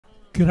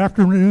Good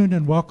afternoon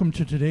and welcome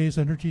to today's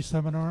energy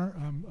seminar.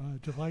 I'm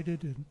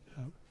delighted and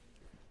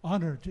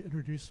honored to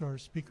introduce our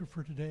speaker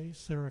for today,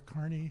 Sarah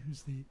Kearney,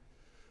 who's the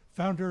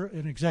founder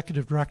and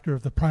executive director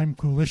of the Prime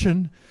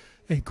Coalition.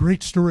 A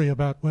great story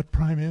about what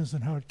Prime is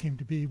and how it came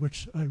to be,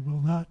 which I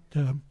will not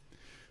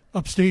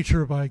upstage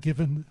her by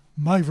giving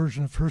my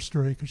version of her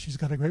story because she's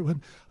got a great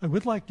one. I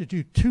would like to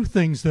do two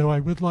things, though. I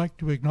would like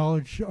to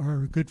acknowledge our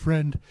good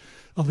friend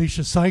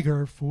Alicia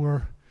Seiger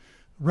for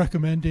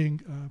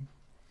recommending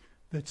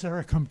that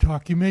Sarah come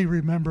talk. You may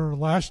remember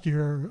last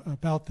year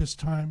about this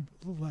time,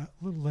 a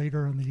little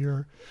later in the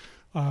year,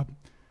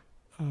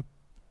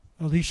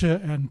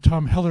 Alicia and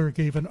Tom Heller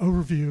gave an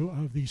overview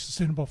of the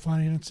Sustainable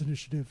Finance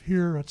Initiative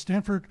here at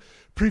Stanford,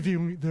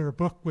 previewing their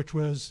book, which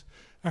was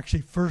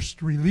actually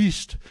first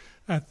released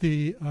at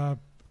the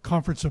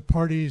Conference of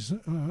Parties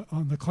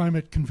on the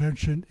Climate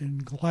Convention in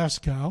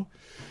Glasgow,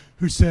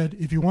 who said,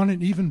 if you want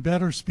an even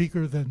better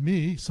speaker than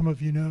me, some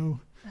of you know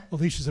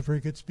Alicia's a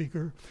very good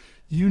speaker,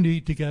 you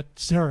need to get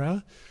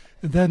Sarah.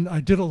 And then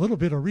I did a little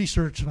bit of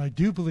research, and I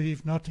do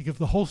believe, not to give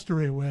the whole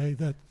story away,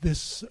 that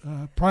this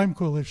Prime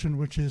Coalition,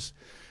 which is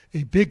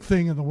a big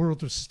thing in the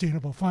world of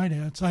sustainable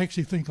finance, I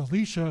actually think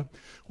Alicia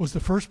was the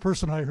first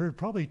person I heard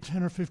probably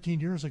 10 or 15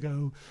 years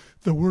ago,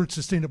 the word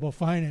sustainable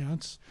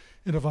finance.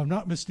 And if I'm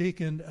not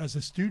mistaken, as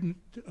a student,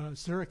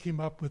 Sarah came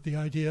up with the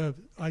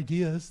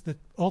ideas that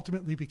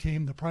ultimately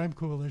became the Prime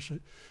Coalition.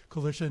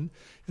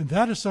 And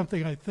that is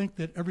something I think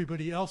that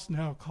everybody else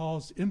now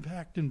calls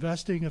impact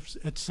investing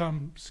at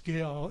some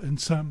scale in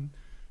some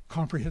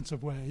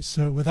comprehensive way.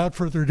 So without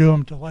further ado,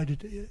 I'm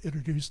delighted to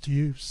introduce to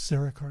you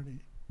Sarah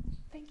Kearney.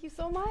 Thank you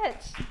so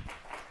much.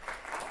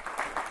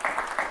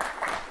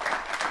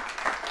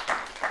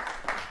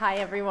 Hi,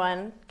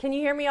 everyone. Can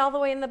you hear me all the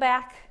way in the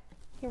back?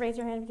 Can you raise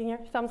your hand if you can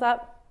hear? Thumbs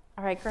up?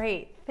 All right,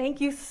 great.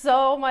 Thank you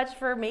so much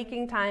for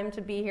making time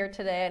to be here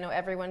today. I know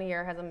everyone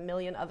here has a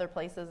million other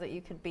places that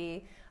you could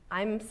be.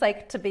 I'm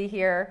psyched to be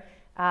here,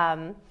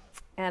 and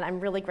I'm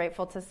really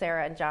grateful to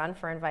Sarah and John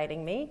for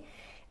inviting me.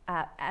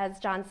 As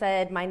John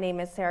said, my name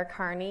is Sarah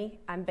Kearney.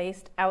 I'm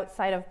based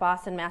outside of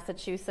Boston,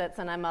 Massachusetts,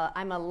 and I'm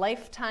a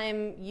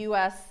lifetime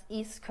U.S.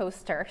 East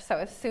Coaster. So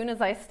as soon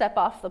as I step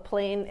off the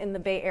plane in the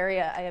Bay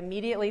Area, I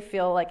immediately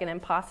feel like an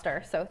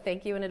imposter. So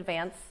thank you in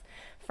advance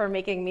for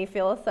making me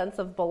feel a sense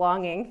of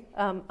belonging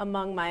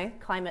among my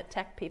climate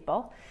tech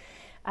people.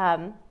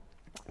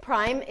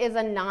 Prime is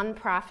a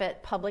nonprofit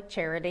public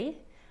charity.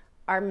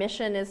 Our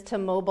mission is to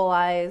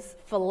mobilize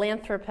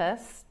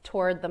philanthropists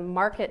toward the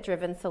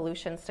market-driven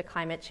solutions to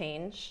climate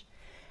change.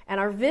 And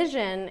our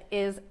vision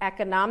is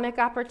economic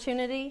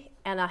opportunity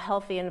and a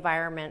healthy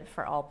environment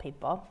for all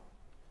people.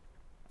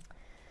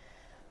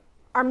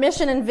 Our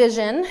mission and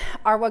vision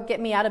are what get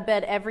me out of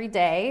bed every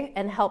day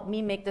and help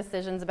me make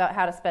decisions about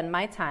how to spend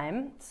my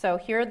time. So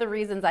here are the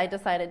reasons I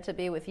decided to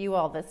be with you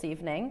all this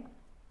evening.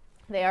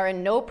 They are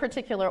in no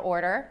particular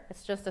order.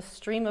 It's just a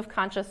stream of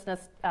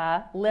consciousness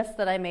list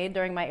that I made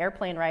during my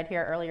airplane ride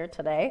here earlier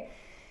today.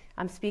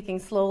 I'm speaking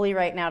slowly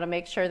right now to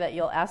make sure that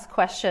you'll ask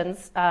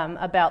questions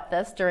about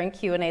this during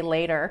Q&A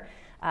later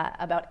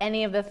about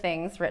any of the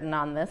things written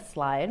on this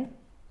slide.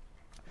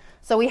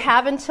 So we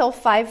have until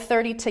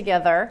 5:30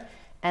 together,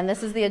 and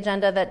this is the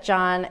agenda that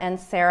John and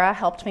Sarah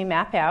helped me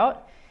map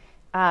out.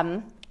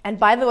 And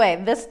by the way,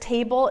 this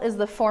table is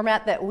the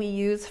format that we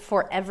use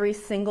for every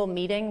single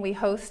meeting we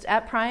host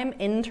at Prime,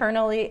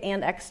 internally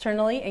and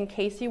externally. In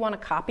case you want to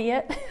copy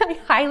it, I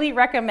highly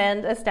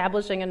recommend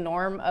establishing a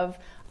norm of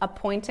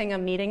appointing a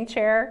meeting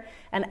chair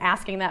and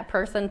asking that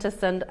person to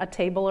send a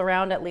table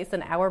around at least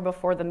an hour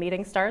before the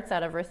meeting starts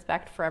out of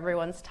respect for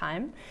everyone's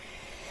time.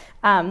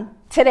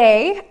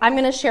 Today, I'm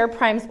going to share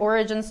Prime's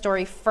origin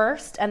story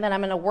first, and then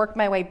I'm going to work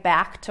my way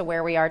back to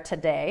where we are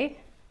today.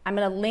 I'm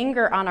going to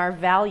linger on our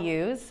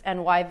values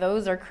and why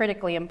those are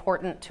critically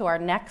important to our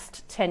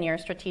next 10-year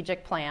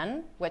strategic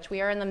plan, which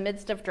we are in the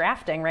midst of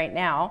drafting right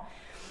now.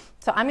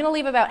 So I'm going to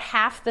leave about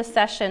half the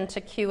session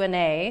to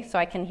Q&A so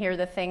I can hear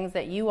the things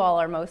that you all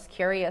are most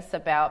curious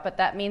about. But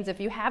that means if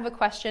you have a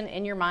question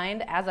in your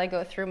mind as I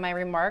go through my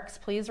remarks,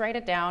 please write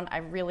it down. I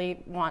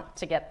really want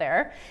to get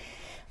there.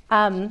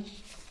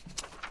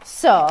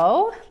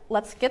 So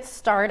let's get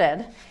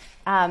started.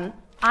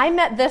 I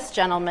met this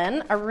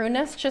gentleman,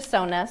 Arunas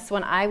Chisonis,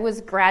 when I was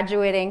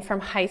graduating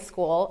from high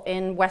school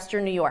in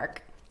Western New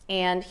York.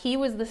 And he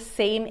was the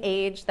same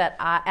age that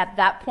at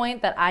that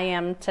point that I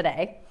am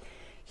today.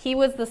 He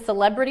was the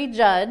celebrity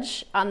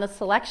judge on the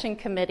selection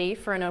committee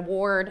for an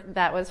award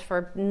that was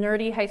for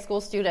nerdy high school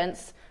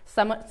students.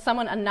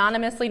 Someone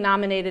anonymously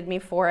nominated me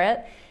for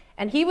it.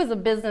 And he was a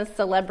business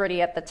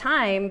celebrity at the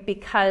time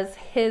because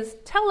his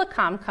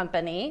telecom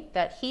company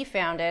that he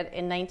founded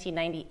in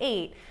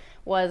 1998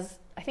 was,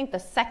 I think, the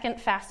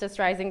second fastest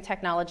rising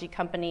technology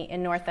company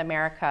in North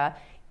America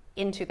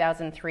in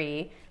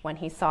 2003 when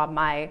he saw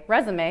my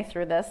resume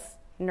through this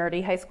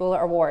nerdy high school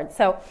award.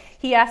 So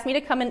he asked me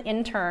to come and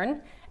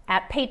intern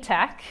at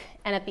Paytech,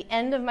 and at the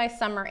end of my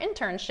summer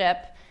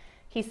internship,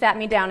 he sat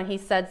me down and he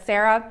said,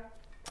 Sarah,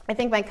 I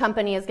think my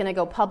company is going to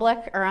go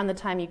public around the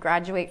time you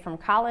graduate from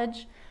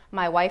college.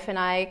 My wife and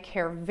I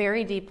care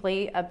very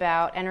deeply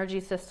about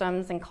energy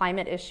systems and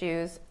climate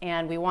issues,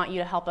 and we want you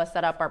to help us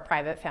set up our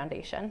private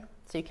foundation.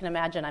 So you can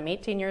imagine I'm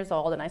 18 years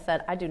old, and I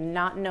said, I do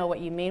not know what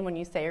you mean when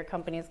you say your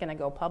company is going to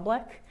go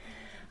public.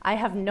 I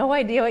have no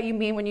idea what you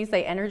mean when you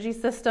say energy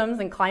systems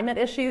and climate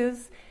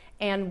issues,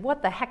 and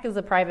what the heck is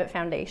a private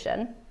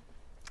foundation?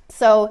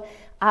 So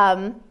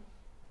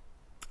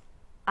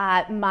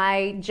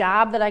my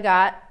job that I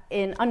got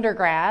in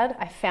undergrad,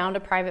 I found a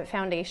private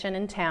foundation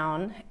in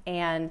town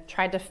and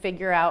tried to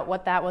figure out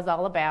what that was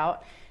all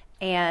about.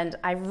 And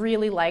I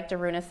really liked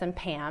Arunas and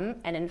Pam.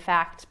 And in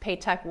fact,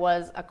 Paytech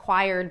was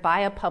acquired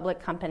by a public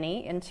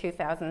company in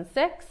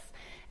 2006.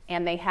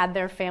 And they had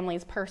their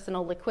family's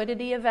personal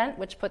liquidity event,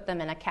 which put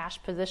them in a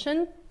cash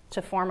position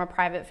to form a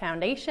private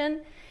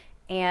foundation.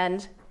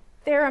 And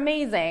they're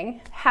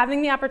amazing.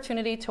 Having the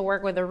opportunity to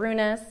work with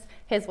Arunas,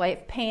 his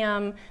wife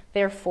Pam,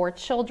 their 4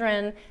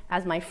 children,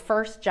 as my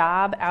first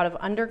job out of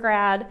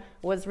undergrad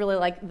was really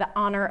like the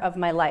honor of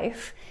my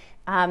life.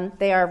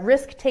 They are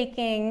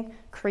risk-taking,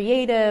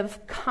 creative,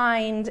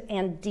 kind,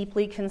 and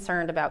deeply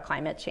concerned about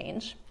climate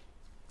change.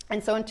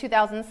 And so in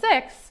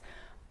 2006,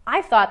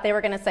 I thought they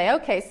were going to say,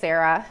 okay,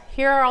 Sarah,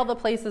 here are all the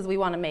places we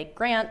want to make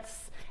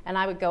grants, and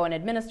I would go and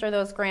administer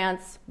those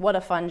grants. What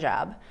a fun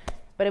job.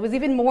 But it was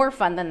even more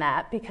fun than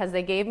that, because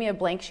they gave me a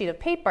blank sheet of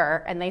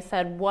paper and they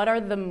said, what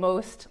are the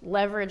most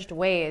leveraged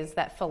ways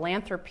that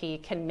philanthropy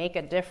can make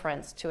a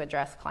difference to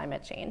address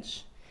climate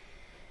change?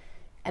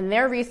 And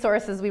their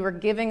resources, we were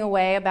giving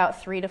away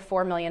about $3 to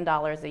 $4 million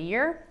a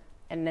year.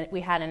 And then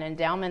we had an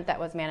endowment that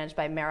was managed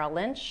by Merrill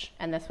Lynch,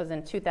 and this was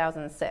in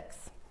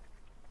 2006.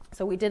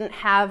 So we didn't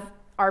have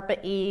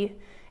ARPA-E,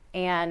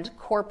 and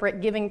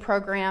corporate giving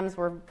programs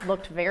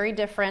looked very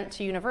different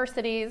to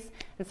universities.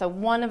 And so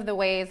one of the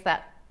ways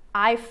that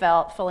I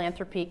felt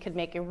philanthropy could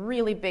make a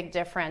really big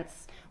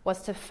difference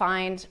was to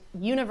find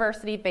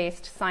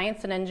university-based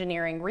science and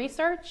engineering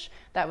research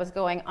that was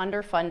going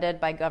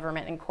underfunded by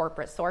government and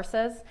corporate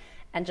sources,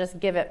 and just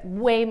give it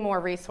way more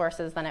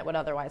resources than it would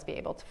otherwise be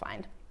able to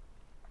find.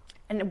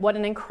 And what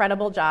an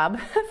incredible job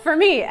for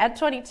me at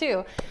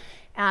 22.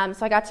 So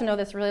I got to know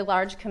this really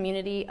large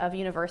community of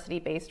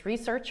university-based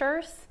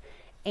researchers,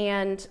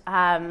 and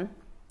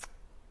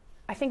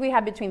I think we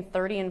had between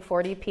 30 and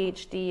 40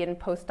 PhD and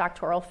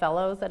postdoctoral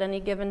fellows at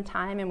any given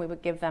time, and we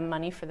would give them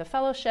money for the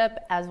fellowship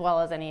as well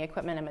as any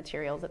equipment and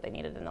materials that they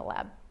needed in the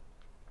lab.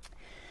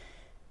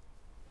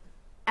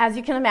 As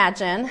you can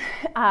imagine,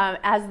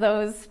 as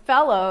those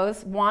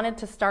fellows wanted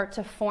to start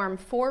to form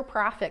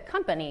for-profit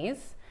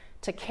companies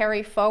to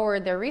carry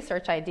forward their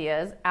research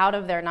ideas out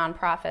of their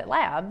nonprofit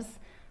labs,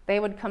 they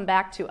would come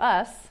back to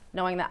us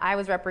knowing that I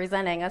was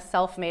representing a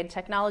self-made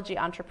technology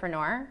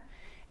entrepreneur,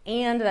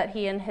 and that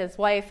he and his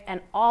wife and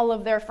all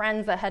of their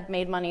friends that had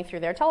made money through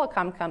their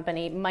telecom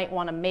company might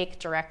want to make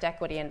direct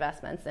equity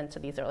investments into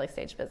these early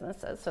stage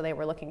businesses. So they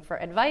were looking for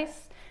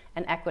advice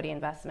and equity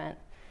investment.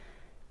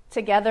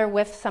 Together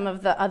with some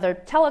of the other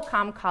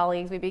telecom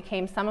colleagues, we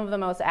became some of the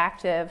most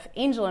active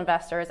angel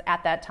investors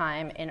at that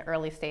time in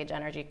early stage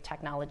energy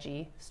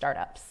technology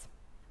startups.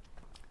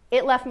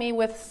 It left me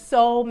with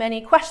so many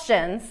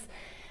questions.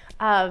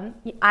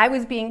 I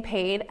was being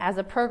paid as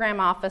a program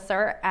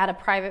officer at a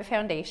private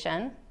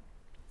foundation.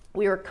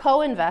 We were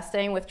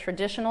co-investing with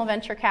traditional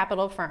venture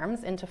capital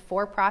firms into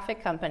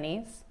for-profit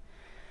companies.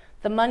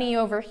 The money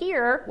over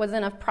here was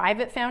in a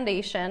private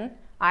foundation.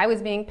 I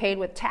was being paid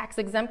with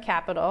tax-exempt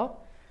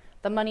capital.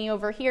 The money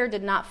over here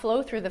did not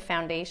flow through the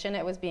foundation.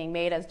 It was being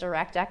made as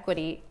direct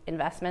equity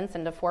investments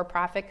into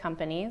for-profit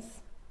companies.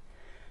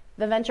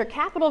 The venture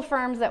capital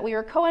firms that we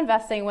were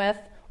co-investing with,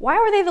 why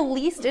were they the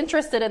least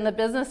interested in the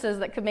businesses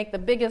that could make the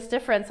biggest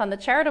difference on the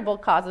charitable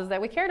causes that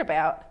we cared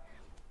about?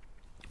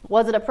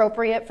 Was it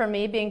appropriate for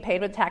me, being paid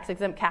with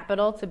tax-exempt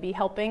capital, to be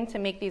helping to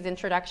make these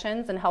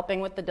introductions and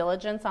helping with the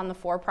diligence on the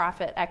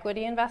for-profit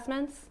equity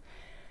investments?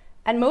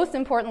 And most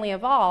importantly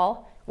of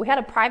all, we had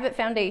a private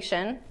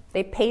foundation.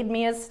 They paid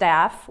me as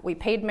staff. We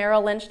paid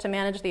Merrill Lynch to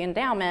manage the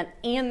endowment,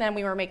 and then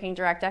we were making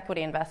direct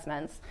equity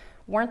investments.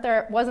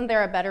 Wasn't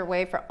there a better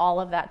way for all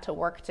of that to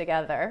work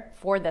together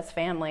for this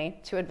family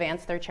to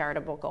advance their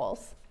charitable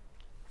goals?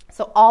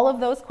 So all of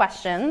those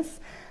questions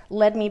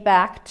led me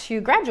back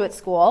to graduate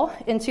school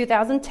in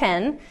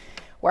 2010,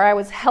 where I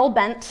was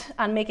hell-bent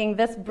on making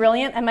this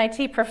brilliant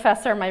MIT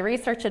professor my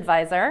research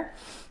advisor.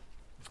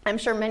 I'm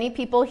sure many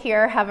people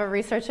here have a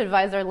research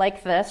advisor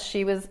like this.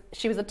 She was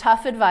a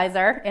tough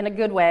advisor in a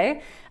good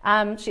way.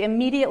 She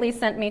immediately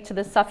sent me to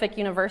the Suffolk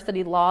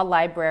University Law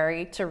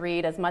Library to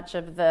read as much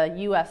of the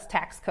US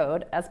tax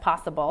code as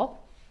possible.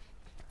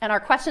 And our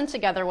question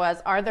together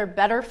was, are there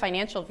better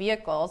financial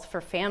vehicles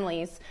for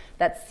families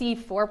that see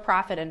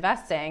for-profit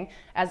investing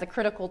as a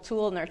critical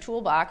tool in their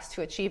toolbox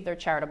to achieve their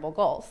charitable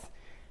goals?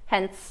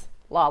 Hence,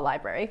 law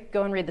library,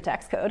 go and read the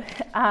tax code.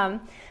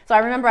 So I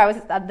remember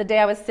the day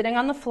I was sitting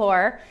on the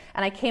floor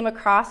and I came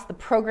across the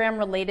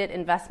program-related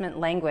investment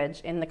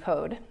language in the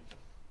code.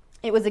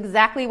 It was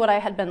exactly what I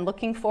had been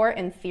looking for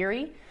in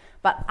theory,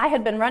 but I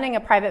had been running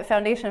a private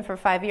foundation for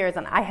 5 years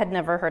and I had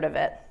never heard of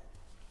it.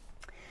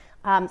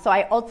 So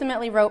I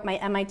ultimately wrote my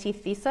MIT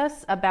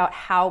thesis about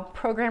how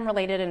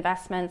program-related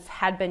investments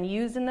had been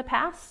used in the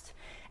past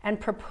and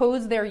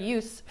proposed their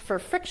use for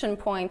friction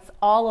points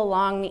all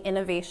along the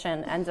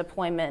innovation and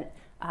deployment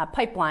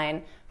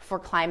pipeline for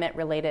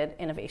climate-related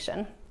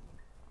innovation.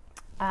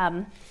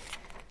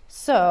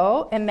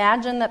 So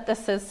imagine that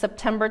this is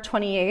September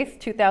 28th,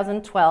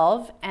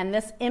 2012, and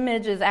this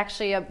image is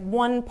actually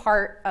one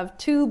part of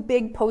two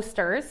big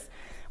posters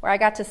where I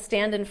got to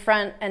stand in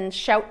front and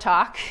shout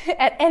talk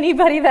at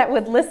anybody that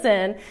would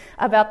listen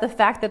about the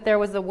fact that there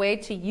was a way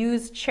to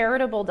use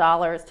charitable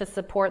dollars to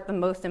support the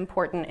most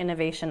important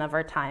innovation of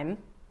our time.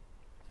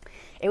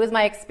 It was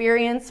my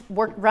experience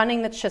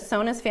running the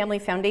Chisonis Family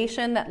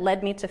Foundation that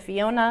led me to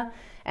Fiona,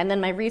 and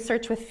then my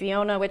research with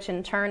Fiona, which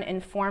in turn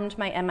informed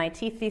my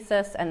MIT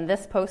thesis and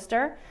this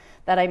poster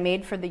that I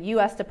made for the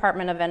US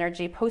Department of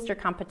Energy poster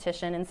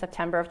competition in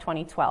September of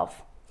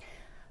 2012.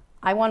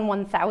 I won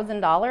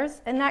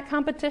 $1,000 in that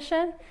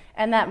competition,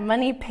 and that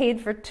money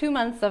paid for 2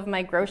 months of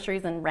my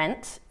groceries and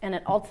rent, and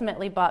it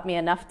ultimately bought me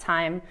enough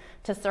time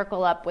to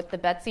circle up with the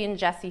Betsy and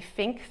Jesse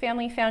Fink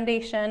Family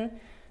Foundation,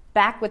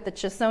 back with the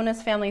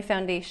Chisonis Family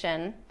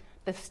Foundation,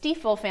 the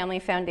Stiefel Family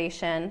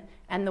Foundation,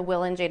 and the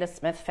Will and Jada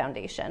Smith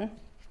Foundation.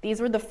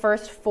 These were the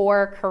first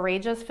 4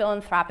 courageous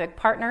philanthropic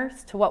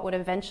partners to what would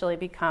eventually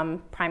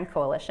become Prime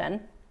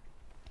Coalition.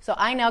 So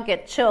I now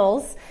get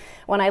chills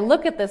when I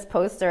look at this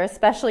poster,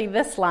 especially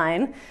this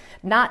line,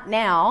 not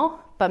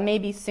now, but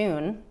maybe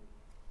soon.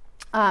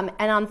 And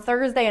on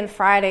Thursday and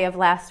Friday of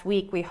last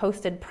week, we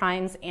hosted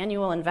Prime's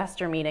annual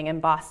investor meeting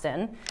in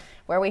Boston,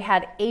 where we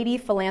had 80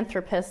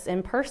 philanthropists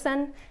in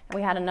person, and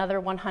we had another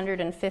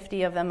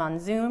 150 of them on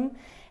Zoom.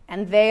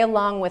 And they,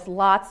 along with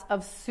lots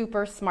of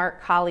super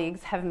smart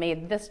colleagues, have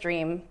made this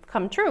dream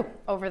come true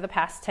over the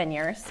past 10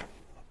 years.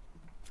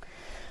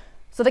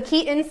 So the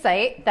key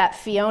insight that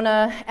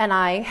Fiona and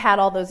I had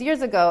all those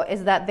years ago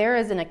is that there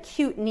is an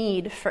acute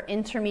need for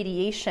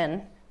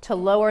intermediation to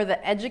lower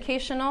the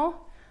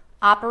educational,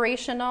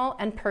 operational,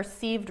 and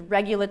perceived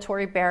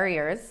regulatory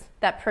barriers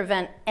that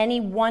prevent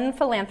any one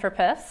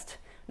philanthropist,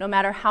 no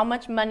matter how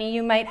much money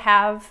you might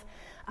have,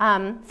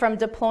 from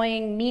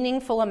deploying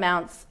meaningful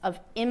amounts of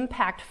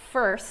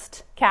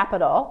impact-first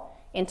capital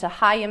into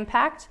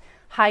high-impact,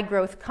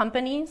 high-growth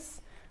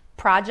companies,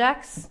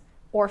 projects,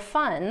 or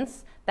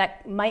funds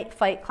that might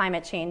fight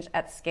climate change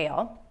at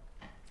scale.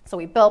 So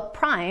we built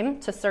Prime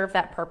to serve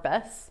that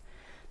purpose,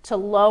 to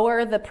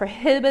lower the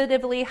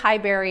prohibitively high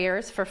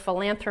barriers for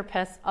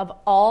philanthropists of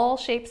all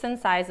shapes and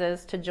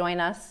sizes to join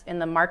us in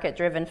the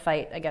market-driven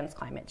fight against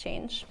climate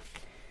change.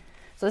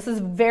 So this is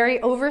very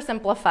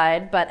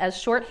oversimplified, but as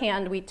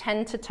shorthand, we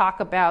tend to talk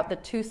about the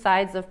two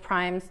sides of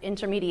Prime's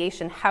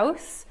intermediation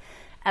house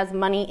as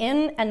money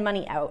in and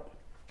money out.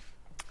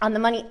 On the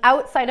money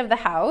outside of the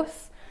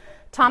house,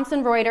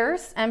 Thomson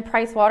Reuters and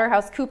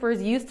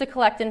PricewaterhouseCoopers used to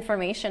collect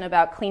information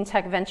about clean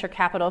tech venture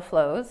capital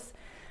flows,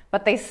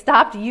 but they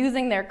stopped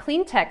using their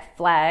clean tech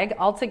flag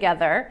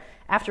altogether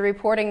after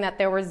reporting that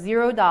there were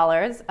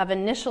 $0 of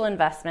initial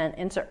investment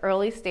into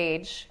early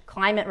stage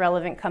climate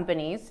relevant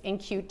companies in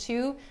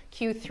Q2,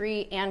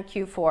 Q3, and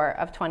Q4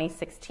 of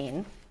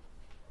 2016.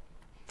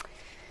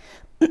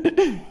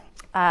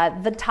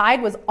 The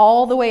tide was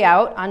all the way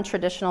out on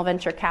traditional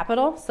venture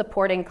capital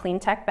supporting clean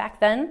tech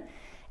back then.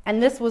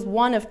 And this was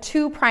one of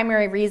 2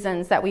 primary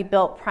reasons that we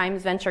built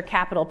Prime's venture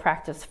capital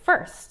practice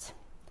first.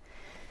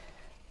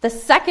 The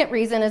second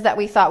reason is that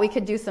we thought we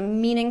could do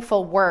some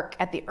meaningful work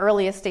at the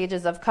earliest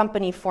stages of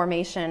company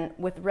formation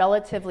with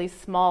relatively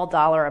small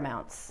dollar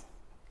amounts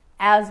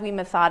as we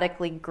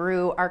methodically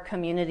grew our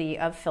community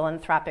of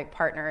philanthropic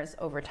partners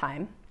over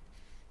time.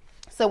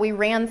 So we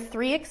ran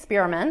 3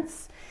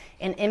 experiments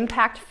in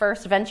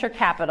impact-first venture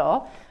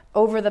capital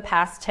over the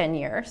past 10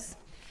 years.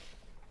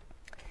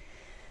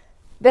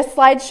 This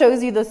slide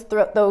shows you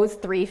those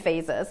 3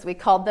 phases. We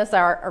called this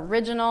our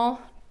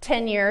original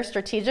 10-year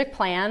strategic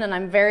plan, and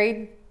I'm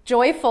very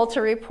joyful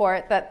to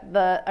report that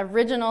the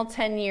original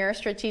 10-year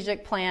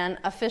strategic plan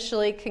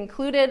officially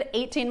concluded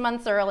 18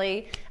 months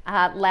early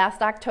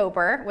last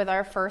October with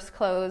our first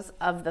close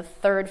of the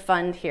 3rd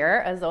fund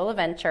here, Azola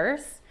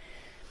Ventures.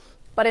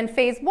 But in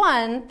phase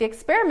 1, the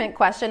experiment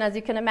question, as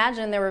you can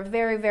imagine, there were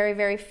very, very,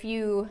 very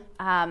few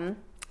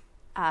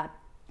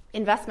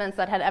investments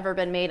that had ever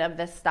been made of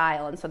this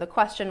style. And so the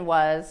question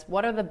was,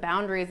 what are the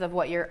boundaries of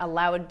what you're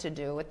allowed to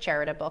do with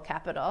charitable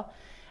capital?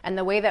 And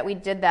the way that we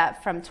did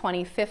that from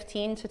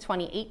 2015 to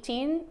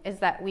 2018 is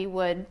that we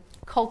would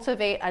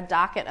cultivate a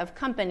docket of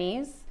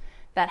companies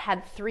that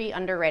had 3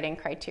 underwriting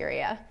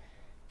criteria.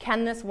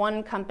 Can this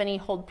one company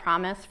hold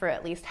promise for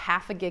at least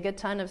 0.5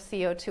 gigaton of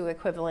CO2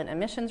 equivalent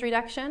emissions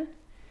reduction?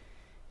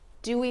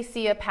 Do we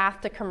see a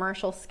path to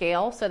commercial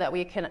scale so that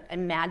we can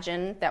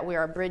imagine that we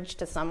are a bridge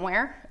to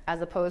somewhere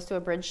as opposed to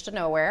a bridge to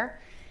nowhere?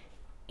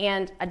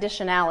 And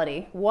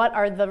additionality, what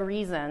are the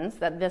reasons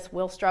that this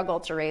will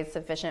struggle to raise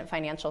sufficient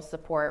financial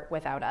support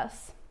without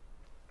us?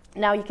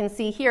 Now you can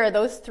see here,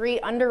 those 3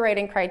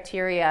 underwriting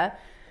criteria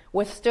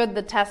withstood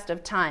the test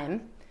of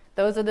time.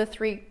 Those are the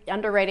 3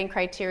 underwriting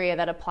criteria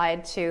that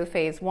applied to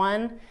phase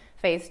 1,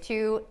 phase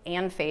 2,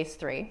 and phase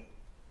 3.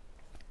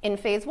 In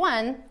phase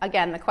 1,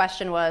 again, the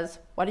question was,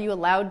 what are you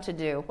allowed to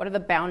do? What are the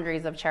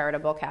boundaries of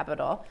charitable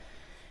capital?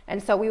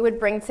 And so we would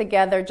bring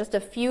together just a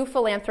few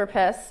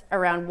philanthropists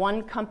around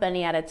one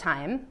company at a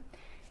time.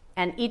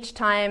 And each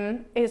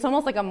time, it's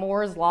almost like a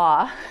Moore's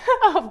law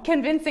of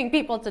convincing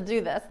people to do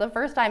this. The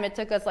first time it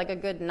took us like a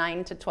good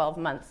 9 to 12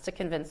 months to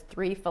convince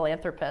 3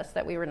 philanthropists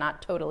that we were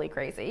not totally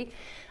crazy.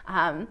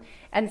 And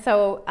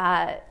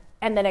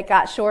then it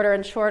got shorter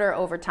and shorter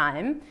over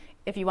time.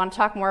 If you want to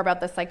talk more about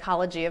the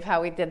psychology of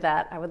how we did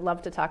that, I would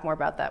love to talk more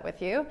about that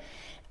with you.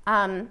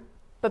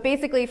 But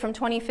basically from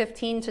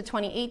 2015 to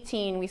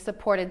 2018, we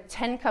supported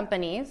 10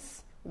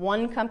 companies,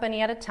 one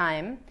company at a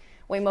time.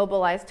 We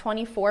mobilized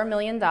 $24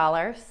 million,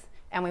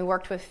 and we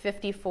worked with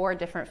 54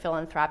 different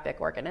philanthropic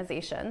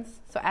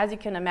organizations. So as you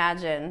can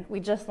imagine, we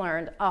just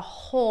learned a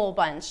whole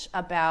bunch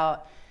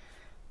about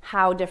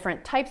how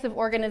different types of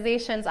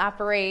organizations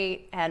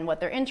operate and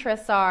what their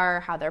interests are,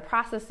 how their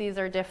processes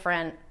are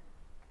different.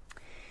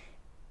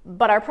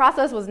 But our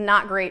process was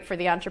not great for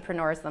the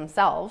entrepreneurs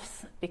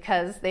themselves,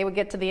 because they would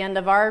get to the end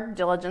of our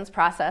diligence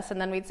process and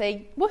then we'd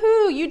say,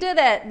 woohoo, you did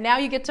it. Now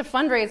you get to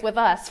fundraise with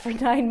us for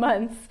 9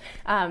 months.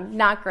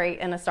 Not great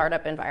in a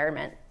startup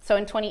environment. So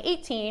in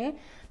 2018,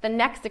 the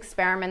next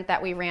experiment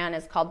that we ran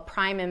is called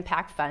Prime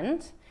Impact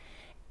Fund.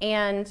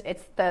 And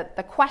it's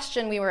the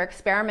question we were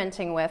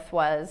experimenting with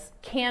was,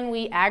 can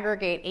we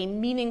aggregate a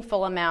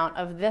meaningful amount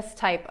of this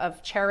type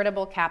of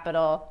charitable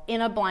capital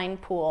in a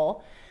blind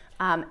pool,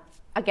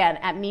 again,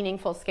 at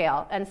meaningful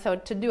scale? And so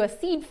to do a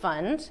seed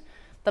fund,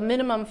 the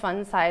minimum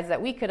fund size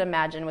that we could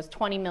imagine was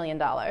 $20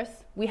 million.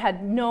 We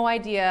had no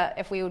idea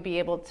if we would be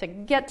able to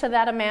get to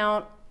that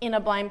amount in a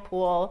blind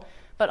pool,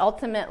 but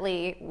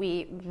ultimately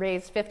we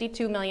raised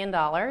 $52 million.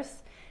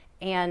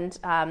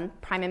 And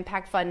Prime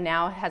Impact Fund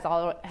now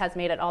has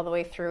made it all the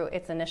way through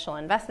its initial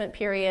investment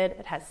period.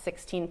 It has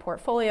 16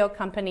 portfolio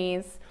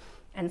companies.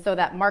 And so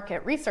that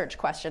market research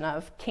question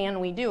of, can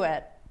we do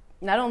it?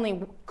 Not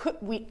only could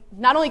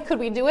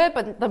we do it,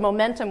 but the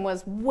momentum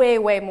was way,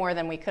 way more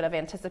than we could have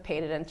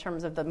anticipated in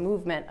terms of the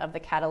movement of the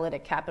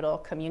catalytic capital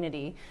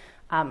community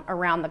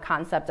around the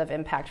concept of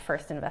impact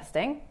first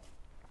investing.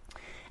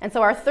 And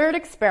so our third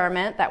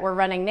experiment that we're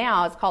running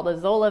now is called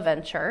Azola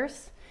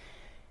Ventures.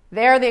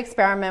 There the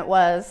experiment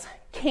was,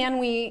 can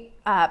we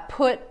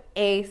put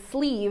a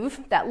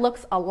sleeve that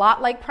looks a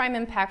lot like Prime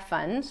Impact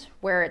Fund,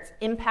 where it's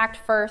impact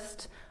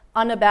first,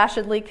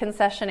 unabashedly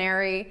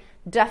concessionary,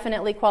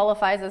 definitely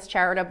qualifies as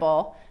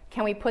charitable.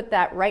 Can we put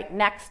that right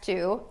next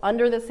to,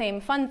 under the same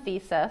fund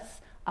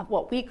thesis, of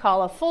what we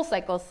call a full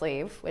cycle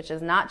sleeve, which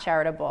is not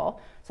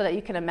charitable, so that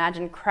you can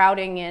imagine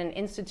crowding in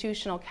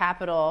institutional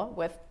capital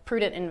with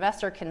prudent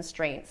investor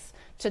constraints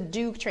to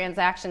do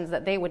transactions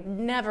that they would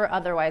never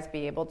otherwise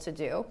be able to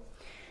do.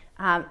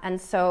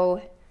 And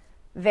so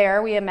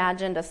there we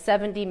imagined a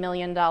 $70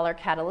 million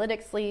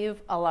catalytic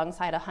sleeve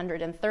alongside a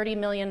 $130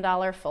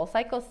 million full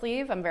cycle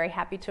sleeve. I'm very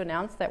happy to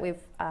announce that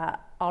we've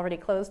already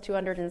closed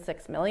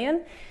 $206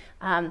 million.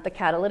 The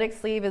catalytic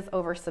sleeve is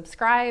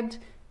oversubscribed.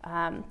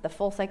 The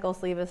full cycle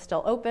sleeve is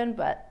still open,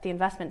 but the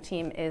investment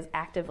team is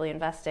actively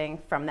investing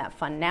from that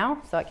fund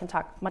now, so I can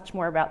talk much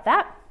more about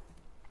that.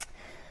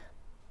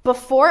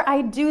 Before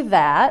I do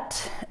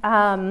that,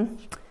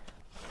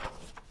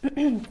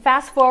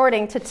 fast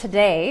forwarding to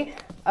today,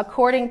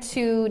 according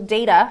to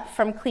data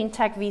from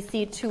Cleantech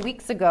VC 2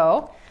 weeks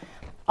ago,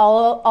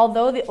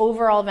 although the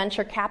overall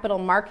venture capital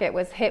market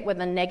was hit with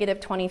a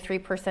negative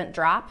 23%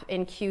 drop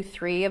in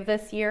Q3 of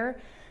this year,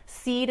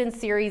 seed and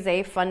Series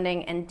A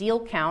funding and deal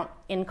count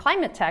in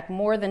climate tech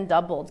more than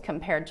doubled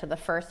compared to the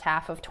first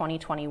half of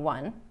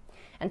 2021.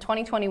 And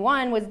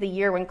 2021 was the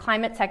year when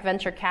climate tech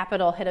venture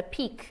capital hit a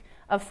peak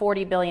of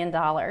 $40 billion.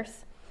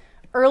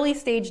 Early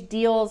stage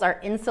deals are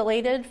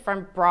insulated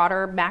from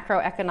broader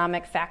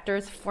macroeconomic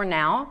factors for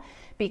now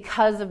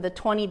because of the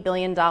 $20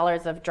 billion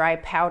of dry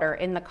powder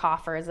in the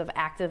coffers of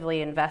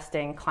actively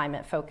investing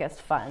climate-focused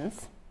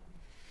funds.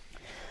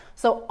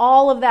 So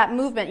all of that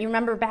movement, you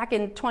remember back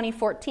in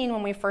 2014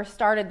 when we first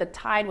started, the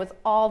tide was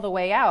all the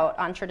way out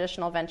on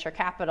traditional venture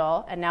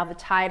capital, and now the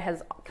tide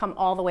has come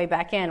all the way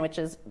back in, which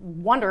is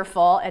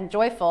wonderful and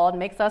joyful and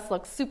makes us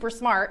look super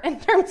smart in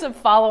terms of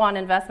follow-on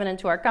investment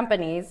into our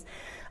companies.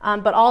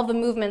 But all the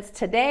movements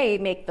today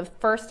make the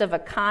first of a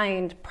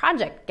kind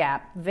project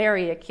gap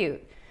very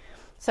acute.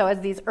 So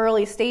as these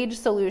early stage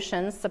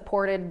solutions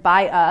supported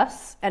by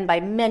us and by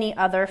many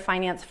other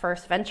finance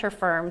first venture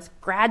firms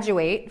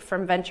graduate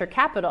from venture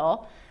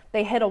capital,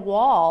 they hit a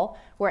wall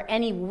where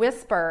any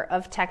whisper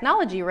of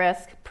technology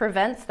risk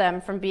prevents them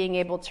from being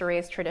able to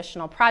raise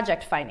traditional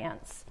project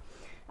finance.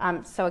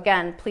 So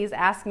again, please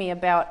ask me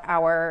about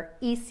our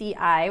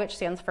ECI, which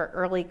stands for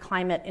Early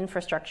Climate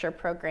Infrastructure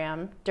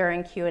Program,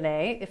 during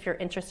Q&A if you're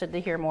interested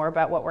to hear more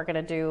about what we're going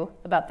to do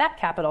about that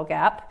capital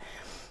gap.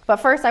 But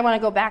first, I want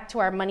to go back to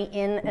our money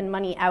in and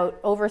money out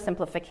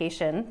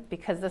oversimplification,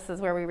 because this is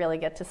where we really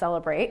get to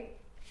celebrate.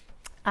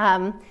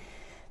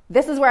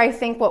 This is where I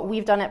think what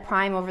we've done at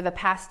Prime over the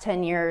past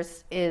 10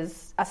 years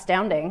is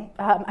astounding.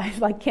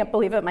 I can't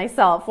believe it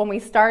myself. When we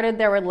started,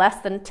 there were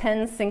less than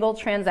 10 single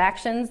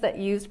transactions that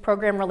used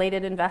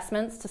program-related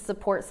investments to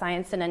support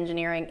science and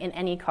engineering in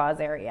any cause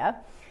area.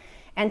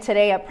 And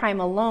today at Prime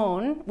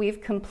alone,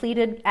 we've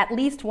completed at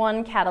least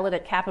one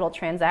catalytic capital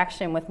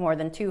transaction with more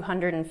than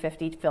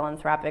 250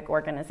 philanthropic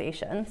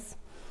organizations.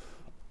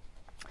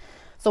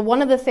 So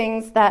one of the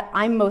things that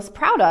I'm most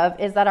proud of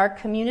is that our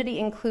community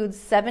includes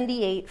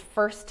 78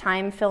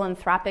 first-time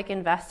philanthropic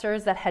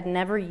investors that had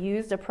never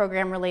used a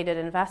program-related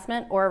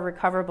investment or a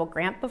recoverable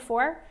grant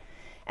before,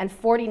 and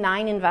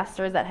 49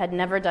 investors that had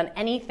never done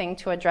anything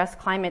to address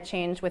climate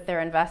change with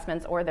their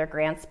investments or their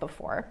grants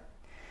before.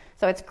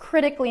 So it's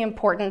critically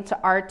important to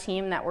our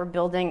team that we're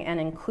building an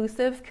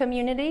inclusive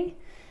community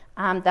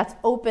that's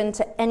open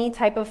to any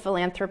type of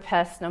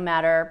philanthropist, no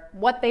matter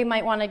what they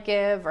might want to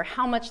give or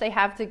how much they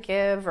have to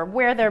give or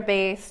where they're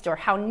based or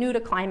how new to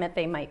climate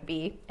they might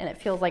be. And it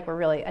feels like we're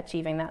really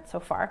achieving that so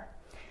far.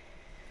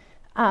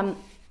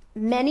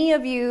 Many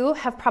of you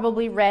have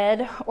probably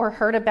read or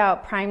heard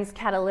about Prime's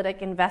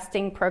catalytic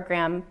investing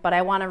program, but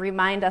I want to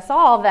remind us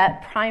all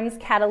that Prime's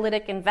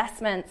catalytic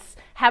investments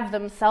have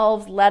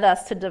themselves led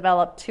us to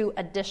develop 2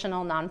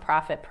 additional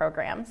nonprofit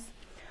programs.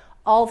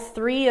 All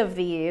 3 of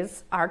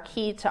these are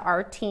key to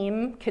our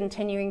team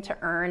continuing to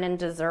earn and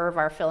deserve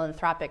our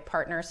philanthropic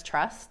partners'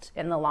 trust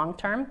in the long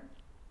term.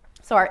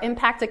 So our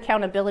Impact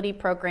Accountability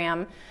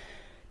Program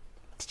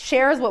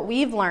shares what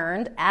we've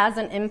learned as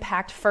an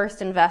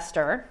impact-first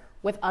investor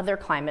with other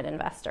climate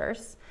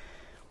investors.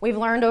 We've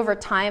learned over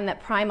time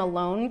that Prime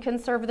alone can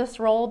serve this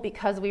role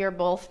because we are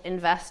both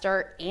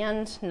investor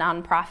and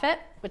nonprofit,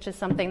 which is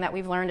something that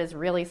we've learned is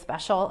really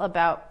special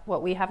about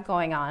what we have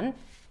going on.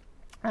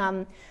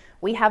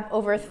 We have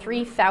over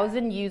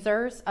 3,000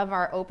 users of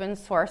our open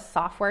source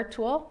software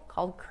tool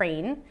called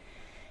Kearney,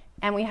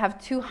 and we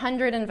have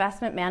 200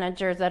 investment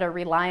managers that are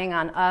relying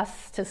on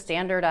us to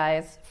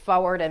standardize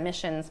forward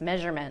emissions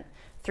measurement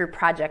through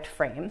Project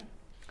Frame.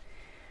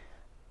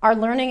 Our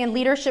Learning and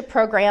Leadership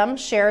program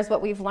shares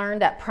what we've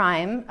learned at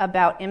Prime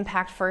about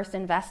impact-first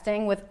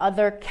investing with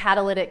other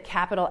catalytic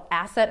capital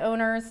asset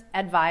owners,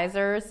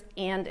 advisors,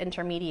 and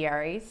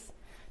intermediaries.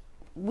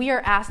 We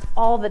are asked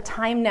all the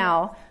time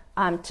now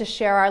to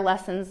share our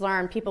lessons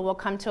learned. People will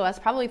come to us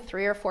probably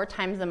 3 or 4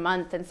 times a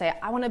month and say,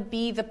 I want to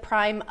be the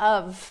Prime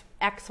of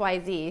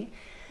XYZ.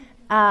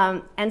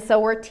 And so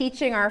we're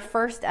teaching our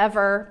first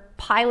ever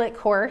pilot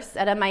course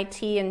at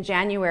MIT in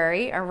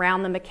January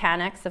around the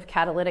mechanics of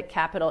catalytic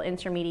capital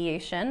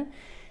intermediation.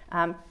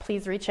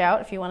 Please reach out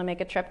if you want to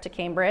make a trip to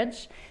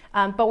Cambridge.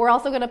 But we're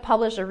also going to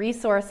publish a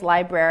resource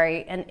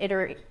library and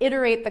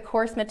iterate the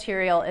course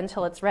material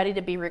until it's ready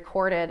to be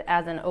recorded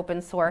as an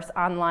open source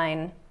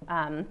online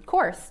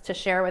course to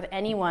share with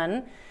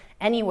anyone,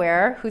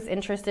 anywhere who's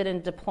interested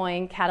in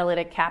deploying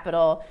catalytic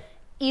capital,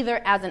 either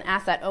as an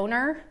asset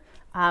owner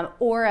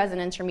or as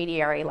an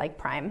intermediary like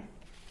Prime.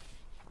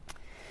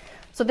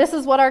 So this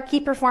is what our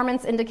key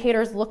performance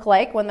indicators look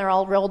like when they're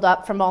all rolled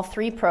up from all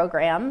 3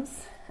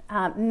 programs.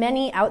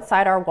 Many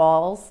outside our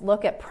walls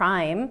look at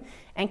Prime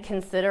and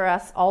consider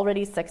us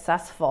already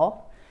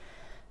successful.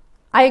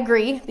 I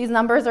agree, these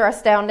numbers are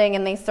astounding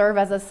and they serve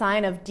as a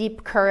sign of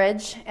deep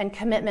courage and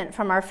commitment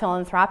from our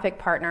philanthropic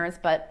partners,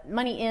 but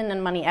money in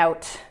and money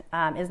out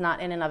is not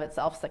in and of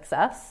itself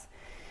success.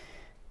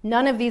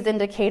 None of these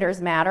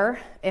indicators matter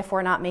if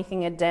we're not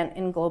making a dent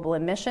in global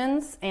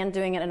emissions and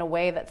doing it in a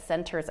way that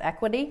centers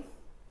equity.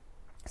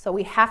 So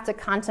we have to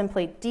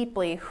contemplate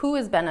deeply who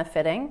is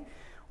benefiting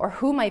or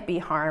who might be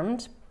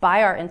harmed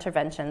by our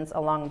interventions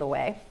along the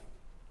way.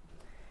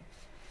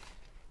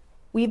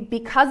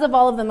 Because of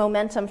all of the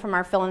momentum from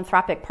our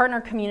philanthropic partner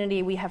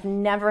community, we have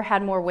never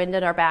had more wind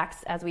at our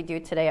backs as we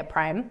do today at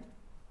Prime.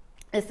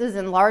 This is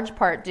in large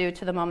part due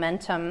to the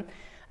momentum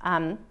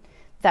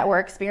that we're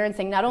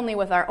experiencing not only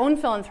with our own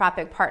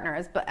philanthropic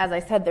partners, but as I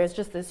said, there's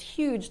just this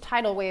huge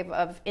tidal wave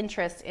of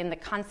interest in the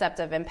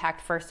concept of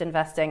impact-first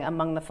investing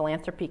among the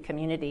philanthropy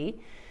community.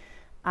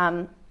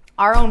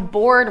 Our own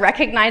board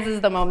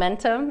recognizes the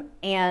momentum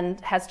and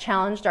has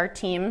challenged our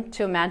team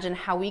to imagine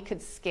how we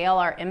could scale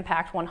our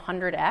impact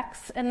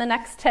 100x in the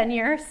next 10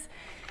 years.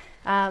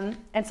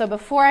 And so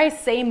before I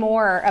say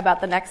more about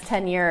the next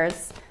 10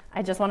 years,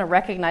 I just want to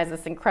recognize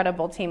this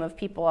incredible team of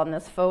people on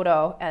this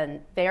photo,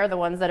 and they are the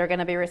ones that are going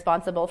to be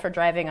responsible for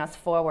driving us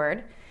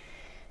forward.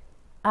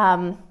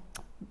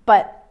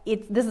 But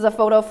this is a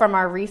photo from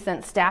our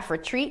recent staff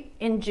retreat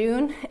in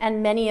June,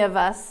 and many of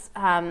us,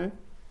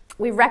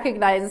 we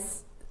kind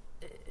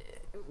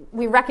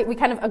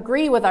of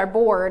agree with our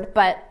board,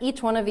 but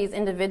each one of these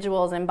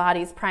individuals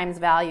embodies Prime's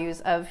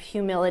values of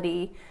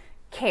humility,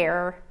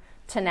 care,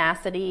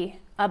 tenacity,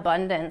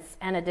 abundance,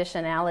 and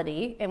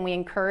additionality, and we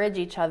encourage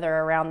each other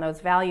around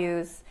those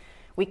values.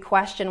 We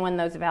question when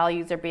those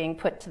values are being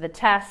put to the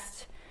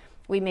test.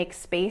 We make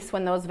space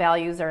when those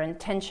values are in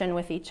tension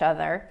with each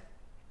other.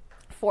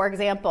 For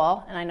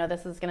example, and I know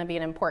this is going to be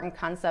an important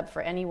concept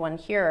for anyone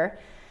here,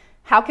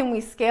 how can we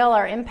scale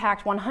our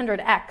impact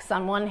 100x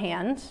on one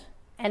hand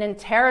and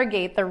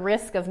interrogate the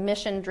risk of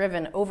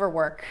mission-driven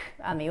overwork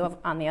on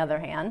the other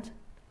hand.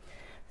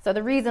 So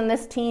the reason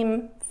this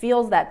team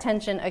feels that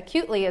tension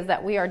acutely is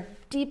that we are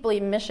deeply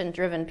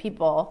mission-driven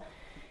people,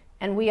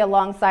 and we,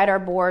 alongside our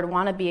board,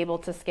 want to be able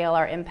to scale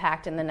our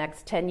impact in the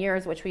next 10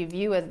 years, which we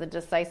view as the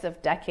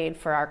decisive decade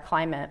for our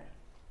climate.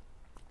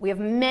 We have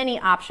many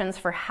options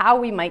for how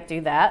we might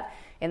do that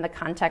in the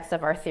context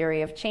of our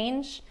theory of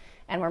change,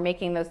 and we're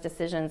making those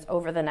decisions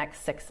over the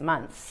next 6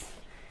 months.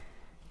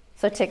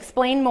 So to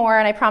explain more,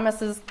 and I promise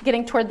this is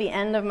getting toward the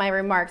end of my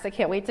remarks, I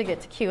can't wait to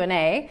get to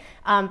Q&A,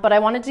 but I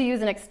wanted to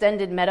use an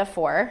extended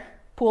metaphor,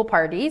 pool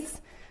parties.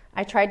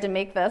 I tried to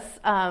make this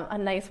a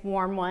nice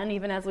warm one,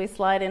 even as we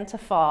slide into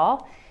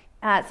fall.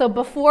 So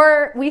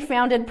before we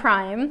founded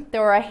Prime,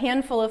 there were a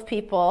handful of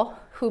people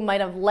who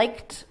might have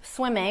liked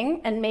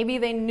swimming, and maybe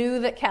they knew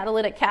that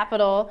Catalytic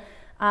Capital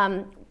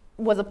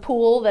was a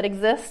pool that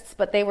exists,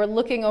 but they were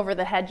looking over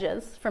the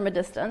hedges from a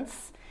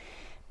distance.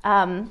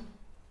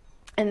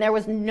 And there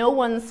was no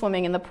one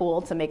swimming in the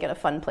pool to make it a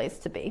fun place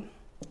to be.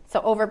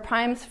 So over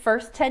Prime's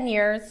first 10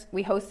 years,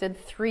 we hosted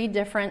 3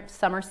 different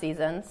summer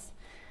seasons.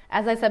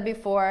 As I said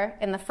before,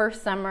 in the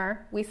first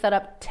summer, we set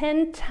up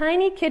 10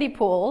 tiny kiddie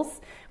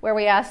pools where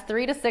we asked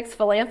 3 to 6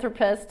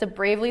 philanthropists to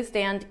bravely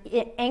stand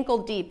ankle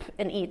deep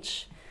in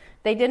each.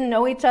 They didn't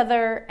know each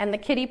other, and the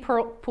kiddie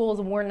pools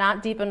were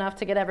not deep enough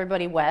to get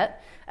everybody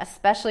wet,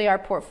 especially our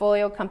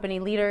portfolio company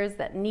leaders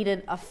that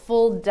needed a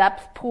full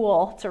depth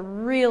pool to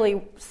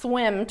really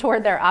swim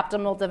toward their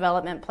optimal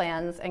development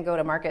plans and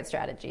go-to-market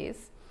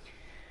strategies.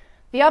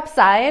 The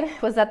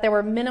upside was that there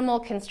were minimal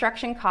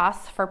construction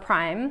costs for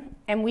Prime,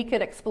 and we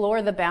could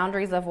explore the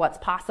boundaries of what's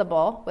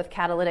possible with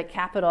Catalytic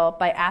Capital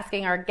by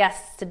asking our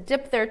guests to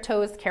dip their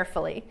toes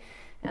carefully.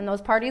 And those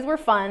parties were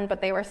fun,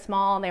 but they were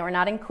small, and they were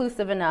not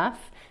inclusive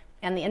enough,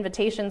 and the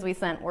invitations we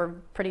sent were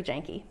pretty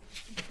janky.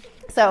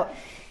 So,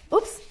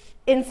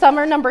 in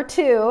summer number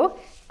 2,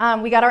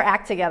 we got our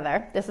act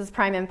together. This is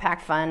Prime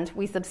Impact Fund.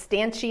 We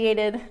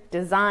substantiated,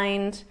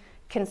 designed,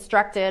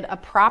 constructed a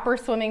proper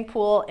swimming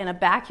pool in a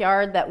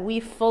backyard that we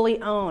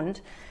fully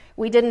owned.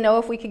 We didn't know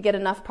if we could get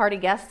enough party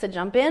guests to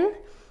jump in,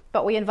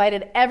 but we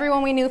invited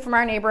everyone we knew from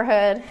our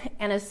neighborhood,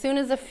 and as soon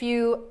as a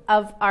few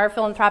of our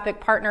philanthropic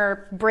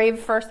partner brave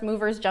first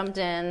movers jumped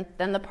in,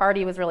 then the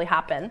party was really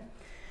hopping.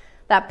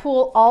 That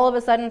pool all of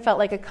a sudden felt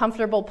like a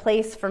comfortable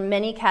place for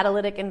many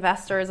catalytic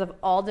investors of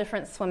all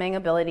different swimming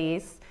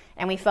abilities,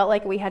 and we felt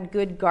like we had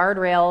good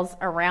guardrails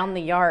around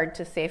the yard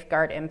to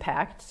safeguard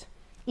impact.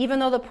 Even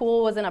though the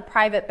pool was in a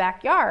private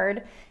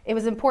backyard, it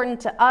was important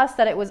to us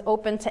that it was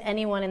open to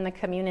anyone in the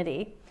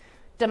community.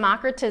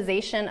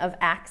 Democratization of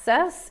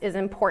access is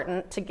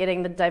important to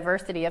getting the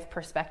diversity of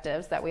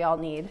perspectives that we all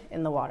need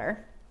in the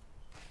water.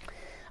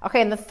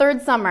 Okay, in the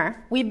third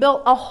summer, we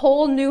built a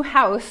whole new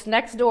house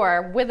next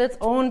door with its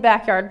own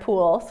backyard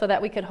pool so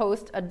that we could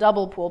host a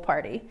double pool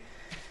party.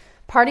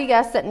 Party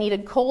guests that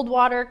needed cold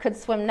water could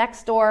swim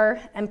next door,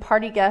 and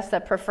party guests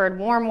that preferred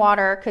warm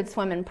water could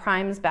swim in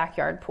Prime's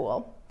backyard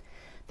pool.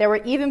 There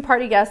were even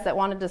party guests that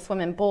wanted to swim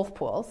in both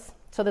pools.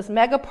 So this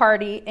mega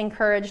party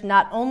encouraged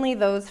not only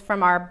those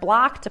from our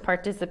block to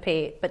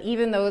participate, but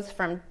even those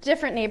from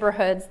different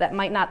neighborhoods that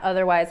might not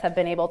otherwise have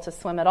been able to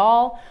swim at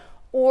all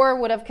or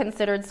would have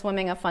considered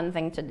swimming a fun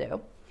thing to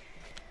do.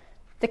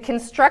 The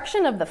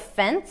construction of the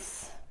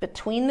fence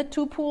between the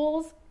 2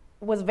 pools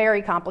was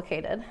very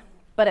complicated,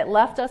 but it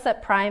left us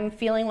at Prime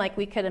feeling like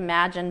we could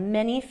imagine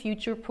many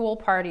future pool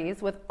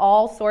parties with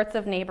all sorts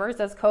of neighbors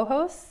as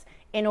co-hosts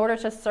in order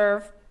to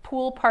serve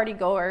pool party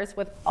goers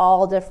with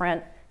all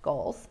different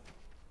goals.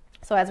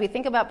 So as we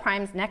think about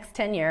Prime's next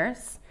 10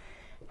 years,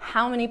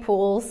 how many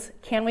pools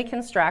can we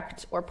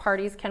construct or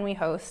parties can we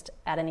host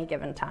at any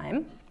given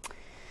time?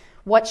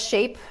 What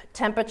shape,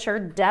 temperature,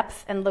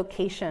 depth, and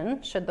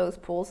location should those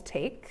pools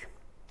take?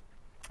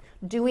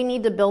 Do we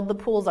need to build the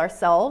pools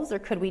ourselves, or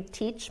could we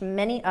teach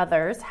many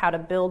others how to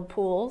build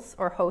pools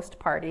or host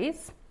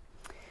parties?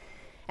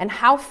 And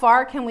how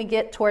far can we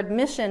get toward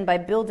mission by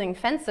building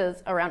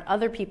fences around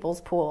other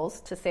people's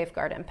pools to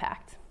safeguard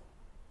impact?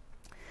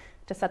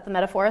 To set the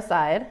metaphor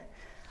aside,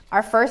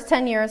 our first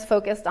 10 years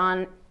focused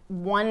on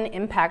one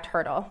impact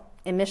hurdle,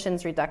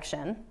 emissions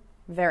reduction,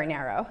 very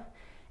narrow.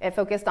 It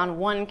focused on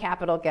one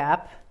capital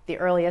gap, the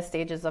earliest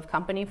stages of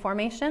company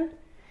formation,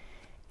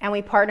 and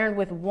we partnered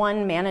with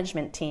one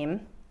management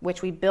team,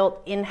 which we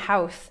built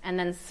in-house and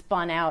then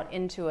spun out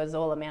into a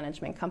Zola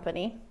management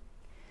company.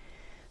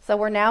 So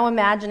we're now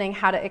imagining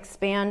how to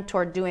expand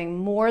toward doing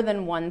more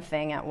than one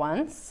thing at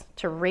once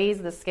to raise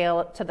to the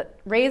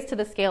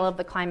scale of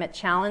the climate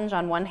challenge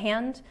on one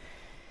hand,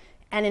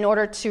 and in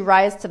order to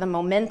rise to the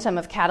momentum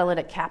of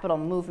catalytic capital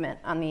movement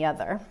on the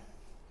other.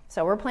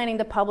 So we're planning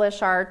to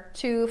publish our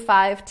 2,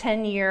 5,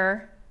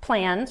 10-year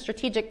plan,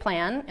 strategic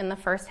plan, in the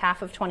first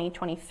half of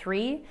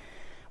 2023.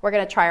 We're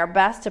going to try our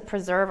best to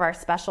preserve our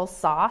special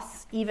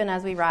sauce, even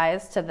as we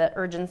rise to the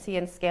urgency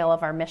and scale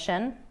of our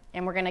mission.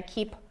 And we're going to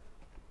keep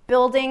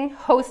building,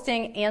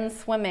 hosting, and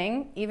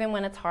swimming, even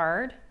when it's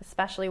hard,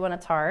 especially when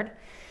it's hard.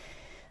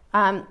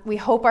 We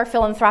hope our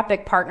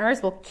philanthropic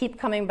partners will keep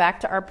coming back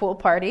to our pool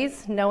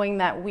parties, knowing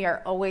that we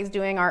are always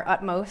doing our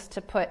utmost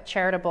to put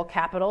charitable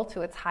capital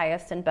to its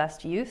highest and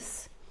best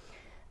use.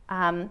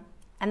 And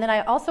then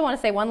I also want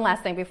to say one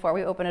last thing before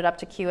we open it up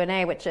to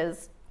Q&A, which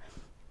is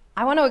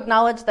I want to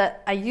acknowledge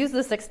that I use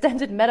this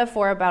extended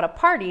metaphor about a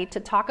party to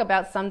talk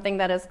about something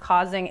that is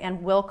causing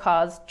and will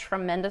cause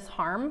tremendous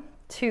harm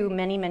to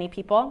many, many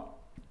people.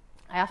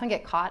 I often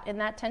get caught in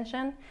that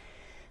tension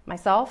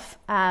myself.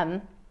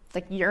 It's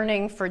like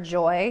yearning for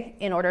joy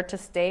in order to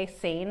stay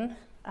sane,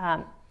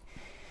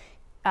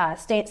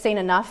 stay sane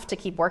enough to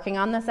keep working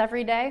on this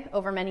every day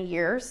over many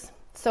years.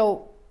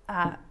 So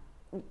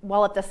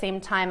while at the same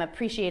time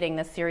appreciating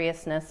the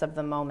seriousness of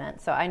the moment.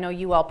 So I know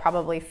you all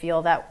probably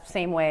feel that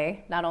same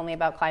way, not only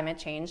about climate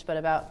change, but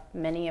about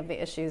many of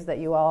the issues that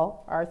you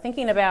all are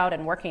thinking about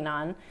and working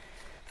on.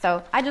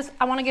 So I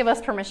want to give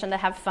us permission to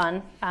have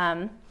fun.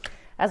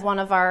 As one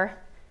of our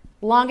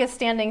longest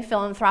standing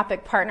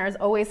philanthropic partners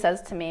always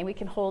says to me, we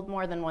can hold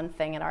more than one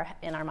thing in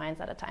our minds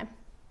at a time.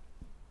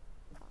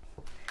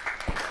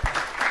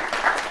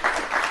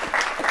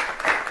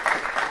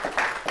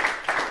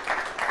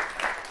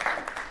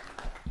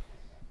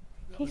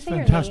 It's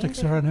fantastic,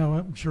 Sarah. Now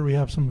I'm sure we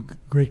have some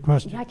great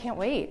questions. Yeah, I can't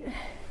wait.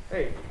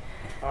 Hey,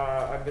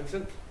 I'm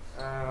Vincent.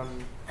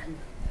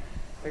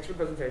 Thanks for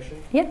the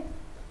presentation. Yeah.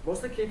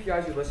 Most of the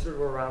KPIs you listed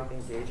were around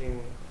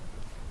engaging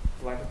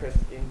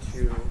philanthropists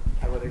into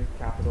catalytic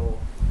capital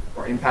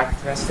or impact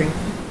investing.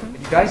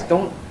 If you guys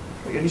don't,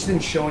 at least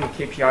didn't show any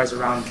KPIs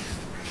around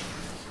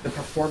the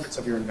performance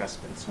of your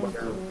investments, whether,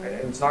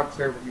 and it's not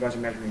clear what you guys are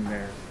measuring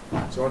there.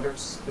 So are there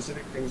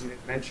specific things you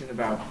didn't mention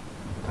about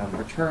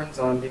returns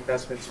on the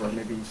investments or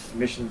maybe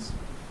emissions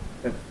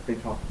that they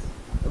helped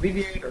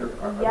alleviate?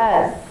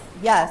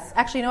 Yes.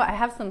 Actually, I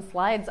have some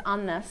slides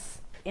on this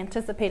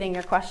anticipating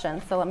your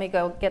question, so let me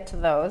go get to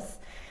those.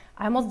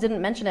 I almost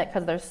didn't mention it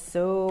because there's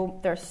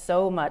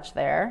so much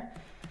there.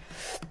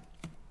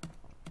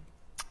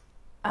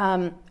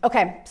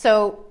 Okay,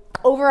 so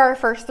over our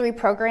first 3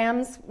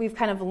 programs, we've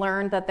kind of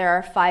learned that there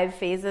are 5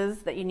 phases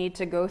that you need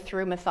to go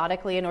through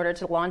methodically in order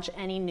to launch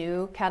any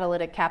new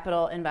catalytic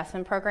capital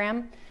investment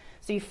program.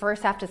 So you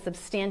first have to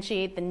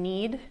substantiate the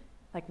need,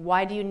 like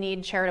why do you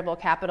need charitable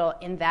capital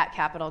in that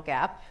capital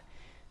gap,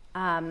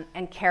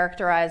 and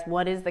characterize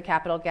what is the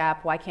capital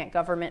gap, why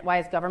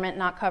is government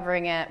not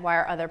covering it, why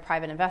are other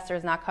private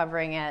investors not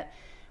covering it.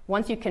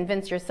 Once you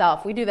convince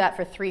yourself, we do that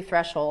for 3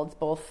 thresholds,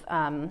 both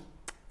kind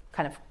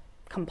of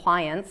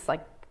compliance,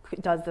 like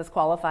does this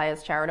qualify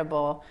as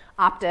charitable,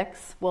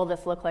 optics, will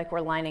this look like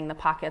we're lining the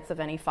pockets of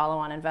any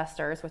follow-on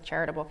investors with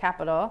charitable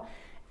capital,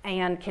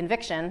 and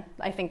conviction.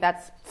 I think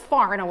that's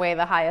far and away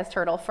the highest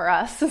hurdle for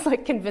us, is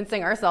like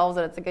convincing ourselves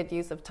that it's a good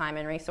use of time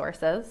and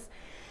resources.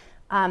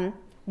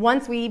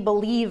 Once we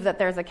believe that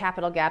there's a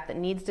capital gap that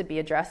needs to be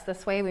addressed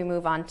this way, we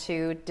move on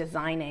to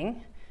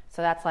designing.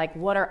 So that's like,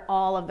 what are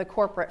all of the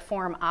corporate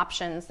form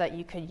options that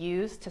you could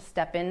use to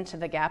step into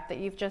the gap that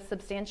you've just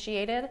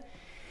substantiated?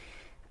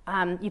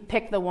 You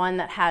pick the one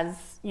that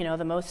has,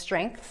 the most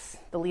strengths,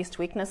 the least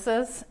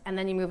weaknesses, and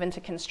then you move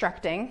into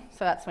constructing.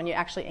 So that's when you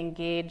actually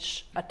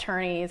engage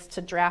attorneys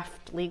to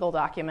draft legal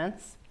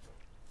documents.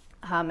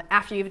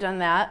 After you've done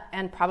that,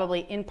 and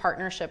probably in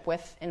partnership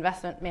with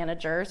investment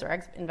managers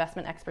or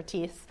investment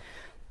expertise,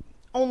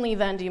 only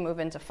then do you move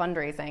into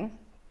fundraising.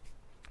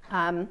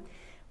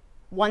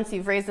 Once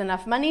you've raised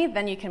enough money,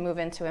 then you can move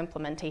into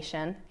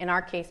implementation. In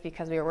our case,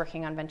 because we were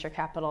working on venture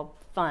capital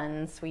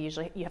funds,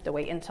 you have to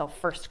wait until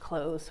first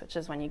close, which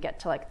is when you get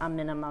to like a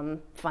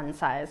minimum fund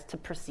size to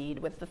proceed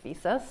with the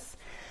thesis.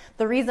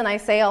 The reason I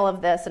say all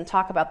of this and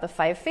talk about the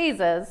 5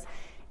 phases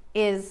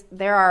is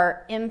there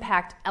are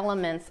impact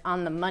elements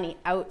on the money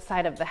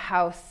outside of the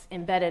house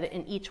embedded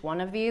in each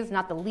one of these,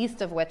 not the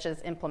least of which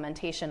is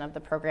implementation of the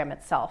program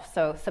itself.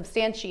 So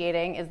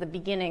substantiating is the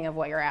beginning of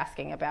what you're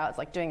asking about. It's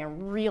like doing a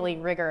really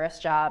rigorous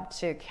job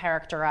to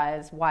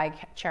characterize why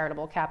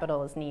charitable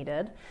capital is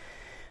needed.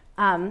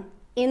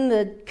 In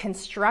the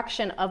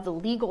construction of the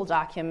legal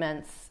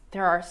documents,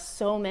 there are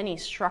so many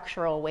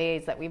structural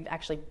ways that we've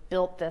actually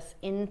built this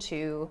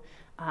into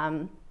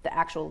the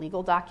actual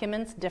legal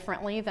documents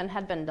differently than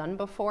had been done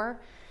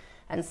before.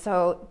 And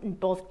so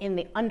both in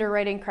the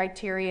underwriting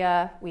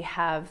criteria, we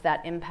have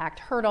that impact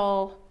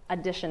hurdle.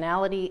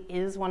 Additionality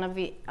is one of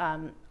the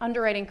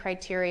underwriting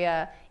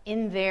criteria.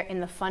 In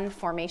the fund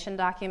formation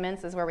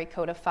documents is where we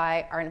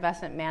codify our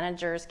investment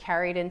managers'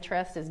 carried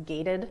interest is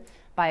gated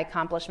by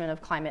accomplishment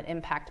of climate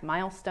impact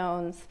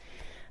milestones.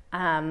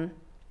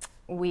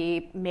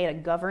 We made a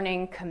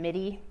governing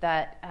committee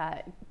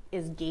that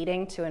is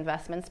gating to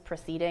investments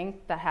proceeding,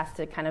 that has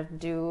to kind of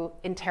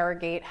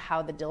interrogate how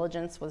the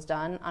diligence was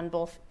done on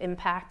both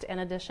impact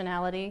and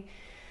additionality.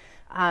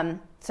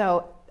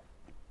 So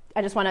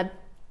I just want to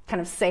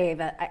kind of say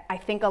that I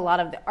think a lot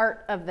of the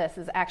art of this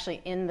is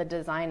actually in the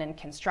design and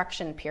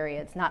construction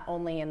periods, not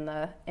only in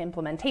the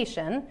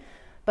implementation.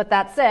 But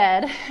that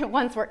said,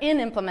 once we're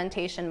in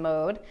implementation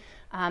mode,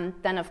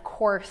 then of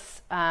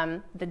course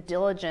the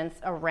diligence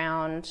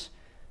around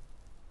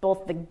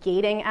both the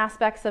gating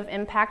aspects of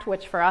impact,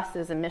 which for us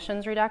is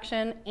emissions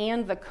reduction,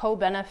 and the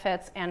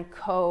co-benefits and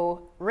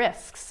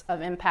co-risks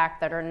of impact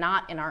that are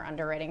not in our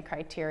underwriting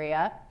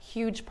criteria.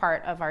 Huge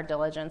part of our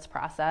diligence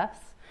process.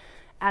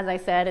 As I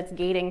said, it's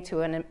gating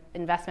to an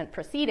investment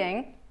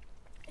proceeding.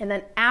 And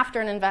then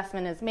after an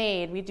investment is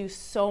made, we do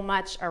so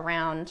much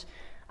around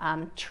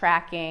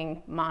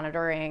tracking,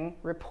 monitoring,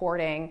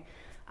 reporting.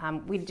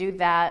 We do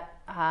that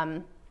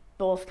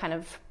both kind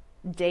of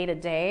day to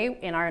day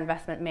in our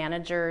investment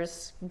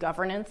managers'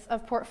 governance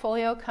of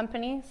portfolio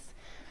companies.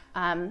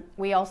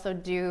 We also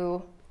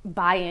do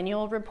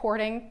biannual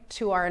reporting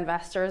to our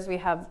investors. We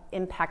have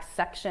impact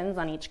sections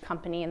on each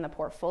company in the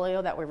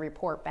portfolio that we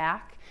report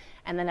back.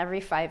 And then every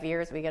 5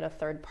 years, we get a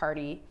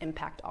third-party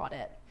impact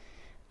audit.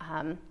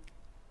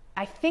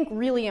 I think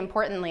really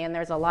importantly, and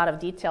there's a lot of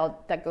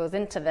detail that goes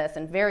into this,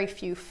 and very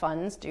few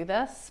funds do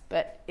this,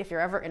 but if you're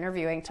ever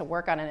interviewing to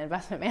work on an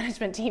investment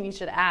management team, you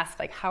should ask,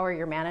 like, how are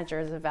your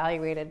managers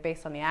evaluated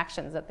based on the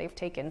actions that they've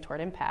taken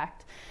toward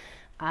impact?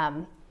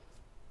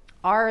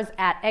 Ours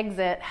at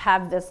Exit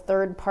have this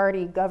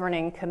third-party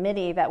governing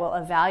committee that will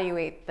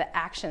evaluate the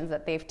actions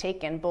that they've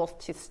taken, both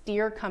to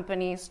steer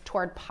companies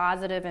toward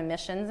positive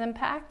emissions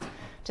impact,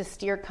 to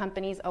steer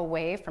companies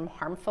away from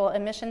harmful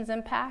emissions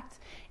impact,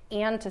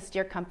 and to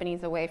steer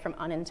companies away from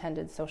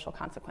unintended social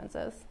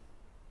consequences.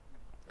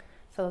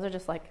 So those are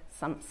just like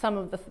some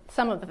of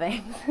the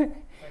things.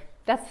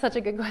 That's such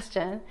a good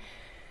question.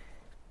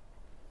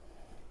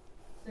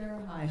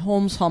 Sarah, hi.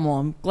 Holmes Hummel.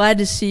 I'm glad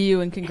to see you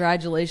and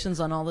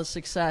congratulations on all the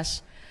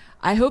success.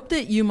 I hope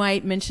that you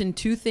might mention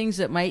two things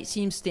that might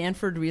seem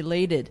Stanford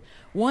related.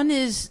 One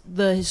is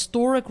the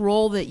historic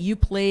role that you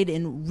played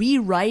in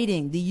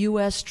rewriting the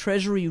U.S.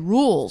 Treasury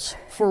rules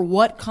for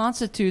what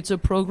constitutes a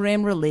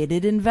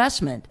program-related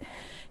investment.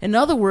 In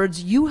other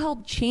words, you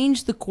helped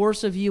change the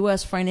course of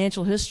U.S.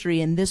 financial history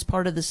in this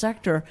part of the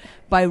sector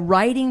by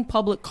writing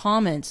public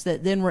comments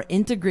that then were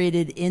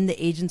integrated in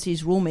the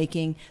agency's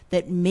rulemaking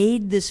that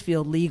made this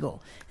field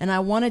legal. And I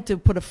wanted to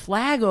put a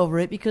flag over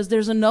it because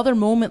there's another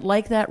moment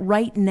like that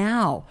right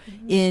now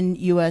in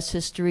U.S.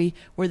 history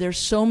where there's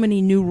so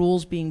many new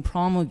rules being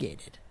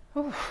promulgated.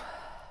 Oof.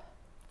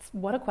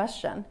 What a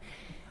question.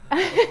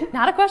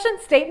 Not a question,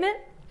 statement?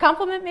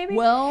 Compliment, maybe?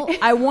 Well,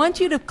 I want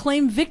you to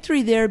claim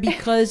victory there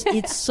because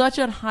it's such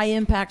a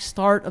high-impact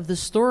start of the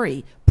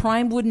story.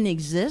 Prime wouldn't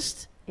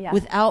exist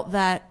without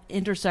that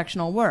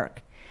intersectional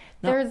work.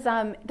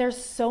 Now, there's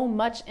so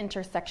much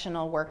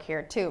intersectional work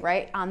here, too,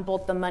 right? On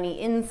both the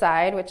money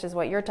inside, which is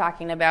what you're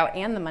talking about,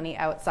 and the money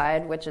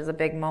outside, which is a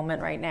big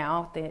moment right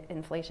now, the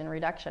Inflation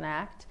Reduction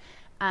Act.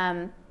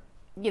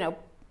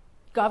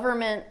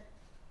 Government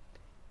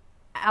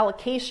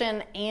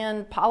allocation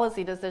and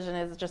policy decision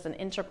is just an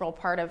integral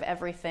part of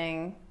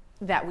everything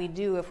that we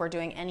do if we're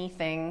doing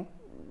anything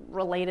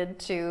related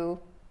to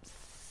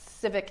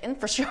civic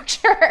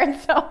infrastructure. And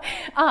so,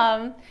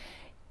 I'm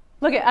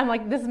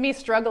like, this is me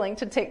struggling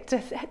to take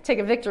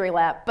a victory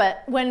lap.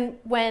 But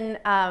when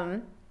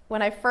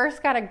I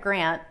first got a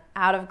grant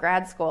out of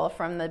grad school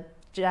from the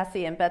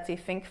Jesse and Betsy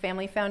Fink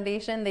Family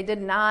Foundation, they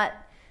did not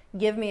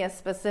give me a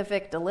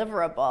specific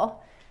deliverable.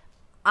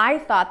 I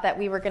thought that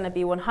we were going to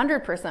be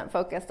 100%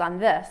 focused on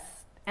this.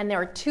 And there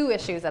were two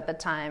issues at the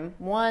time.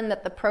 One,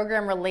 that the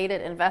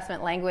program-related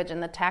investment language in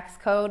the tax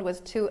code was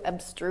too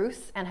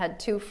abstruse and had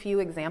too few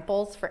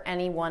examples for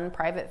any one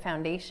private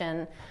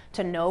foundation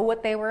to know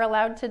what they were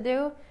allowed to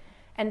do.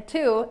 And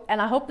two,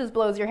 and I hope this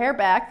blows your hair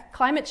back,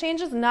 climate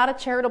change is not a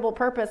charitable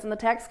purpose in the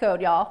tax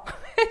code, y'all.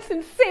 It's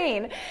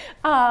insane.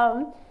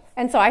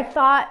 And so I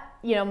thought,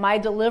 my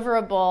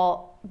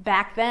deliverable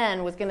back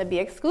then was going to be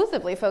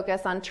exclusively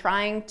focused on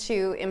trying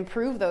to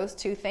improve those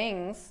two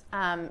things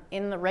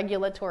in the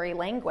regulatory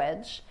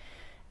language.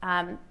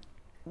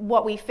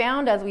 What we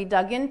found as we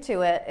dug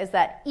into it is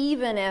that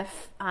even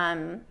if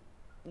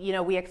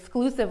we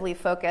exclusively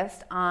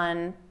focused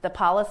on the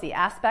policy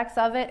aspects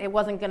of it, it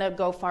wasn't going to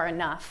go far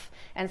enough.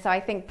 And so I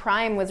think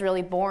Prime was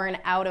really born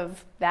out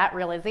of that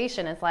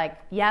realization. It's like,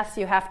 yes,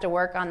 you have to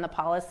work on the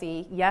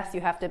policy. Yes,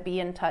 you have to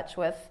be in touch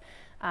with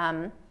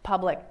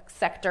public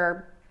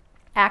sector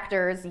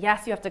actors.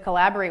 Yes, you have to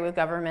collaborate with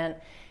government,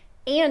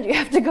 and you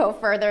have to go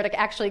further to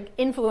actually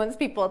influence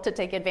people to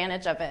take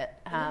advantage of it.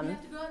 You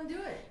have to go out and do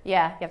it.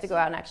 Yeah, you have to go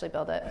out and actually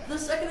build it. The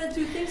second of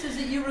two things is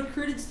that you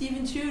recruited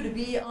Stephen Chu to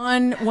be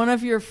on one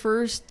of your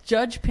first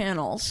judge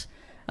panels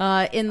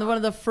in one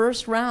of the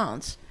first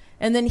rounds.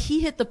 And then he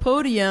hit the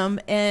podium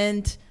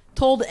and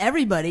told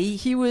everybody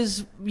he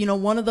was,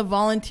 one of the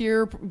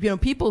volunteer,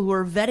 people who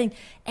were vetting,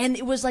 and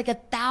it was like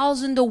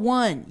 1,000 to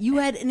 1. You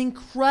had an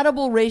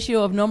incredible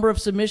ratio of number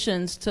of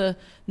submissions to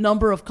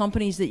number of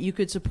companies that you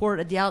could support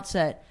at the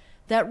outset.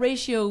 That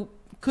ratio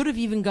could have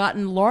even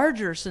gotten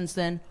larger since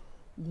then.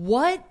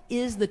 What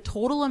is the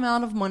total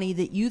amount of money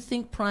that you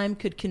think Prime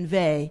could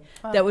convey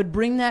that would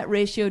bring that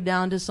ratio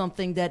down to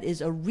something that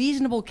is a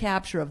reasonable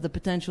capture of the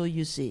potential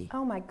you see?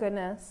 Oh my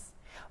goodness.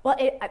 Well,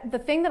 the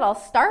thing that I'll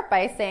start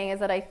by saying is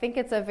that I think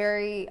it's a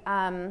very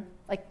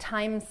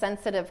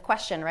time-sensitive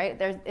question, right?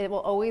 It will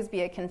always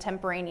be a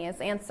contemporaneous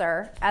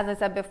answer. As I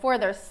said before,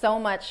 there's so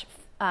much.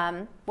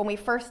 When we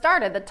first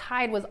started, the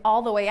tide was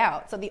all the way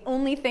out. So the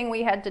only thing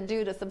we had to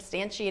do to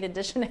substantiate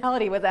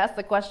additionality was ask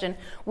the question,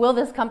 will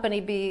this company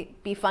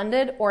be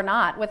funded or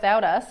not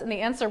without us? And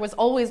the answer was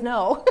always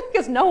no,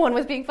 because no one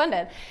was being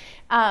funded.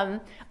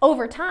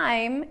 Over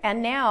time,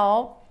 and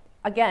now,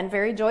 again,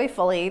 very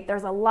joyfully,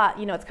 there's a lot,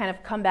 it's kind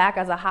of come back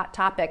as a hot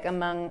topic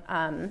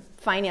among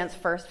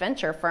finance-first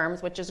venture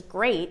firms, which is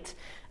great.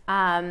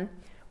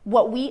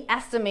 What we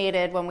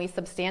estimated when we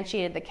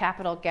substantiated the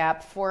capital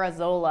gap for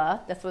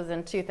Azola, this was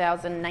in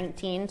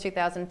 2019,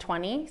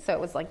 2020, so it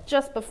was like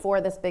just before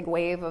this big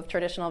wave of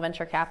traditional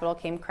venture capital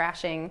came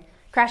crashing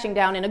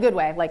down in a good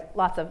way, like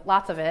lots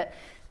of it.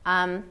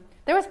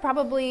 There was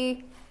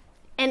probably,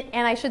 and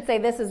I should say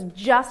this is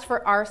just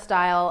for our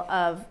style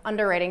of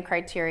underwriting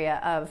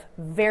criteria of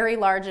very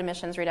large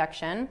emissions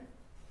reduction,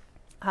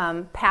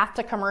 path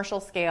to commercial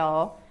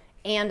scale,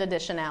 and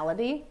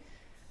additionality.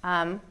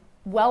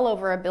 Well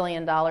over $1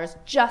 billion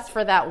just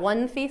for that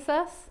one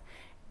thesis.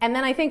 And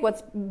then I think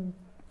what's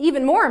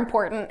even more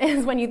important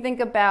is when you think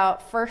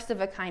about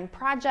first-of-a-kind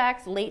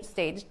projects,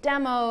 late-stage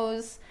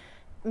demos,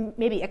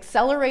 maybe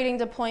accelerating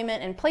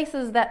deployment in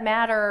places that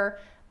matter,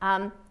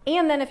 and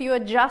then if you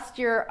adjust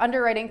your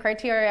underwriting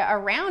criteria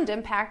around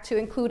impact to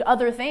include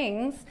other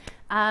things,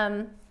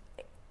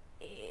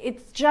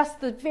 it's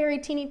just the very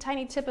teeny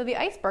tiny tip of the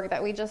iceberg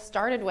that we just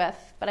started with.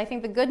 But I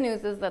think the good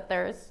news is that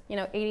there's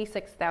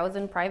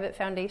 86,000 private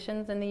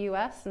foundations in the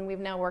US, and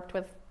we've now worked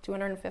with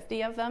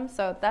 250 of them.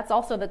 So that's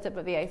also the tip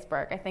of the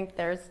iceberg. I think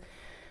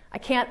I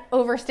can't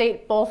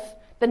overstate both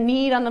the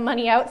need on the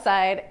money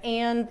outside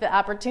and the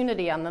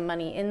opportunity on the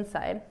money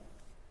inside.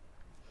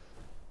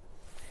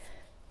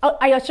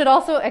 I should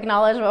also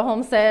acknowledge what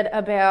Holmes said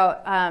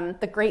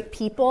about the great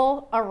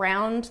people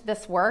around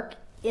this work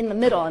in the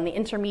middle, in the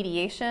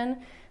intermediation.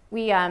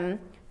 We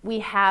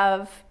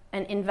have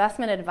an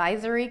investment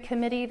advisory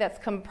committee that's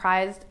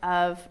comprised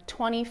of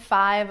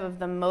 25 of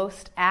the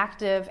most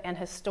active and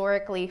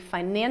historically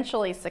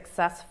financially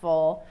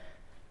successful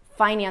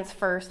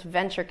finance-first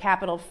venture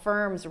capital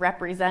firms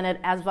represented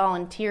as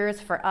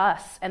volunteers for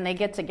us. And they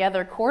get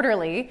together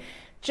quarterly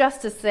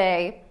just to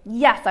say,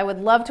 yes, I would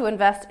love to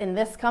invest in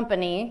this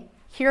company.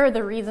 Here are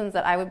the reasons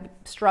that I would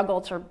struggle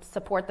to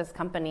support this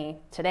company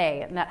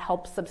today, and that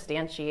helps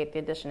substantiate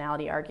the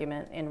additionality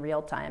argument in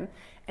real time.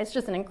 It's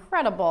just an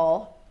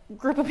incredible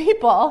group of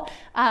people,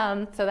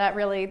 so that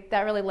really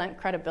lent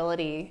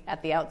credibility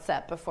at the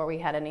outset before we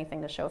had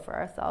anything to show for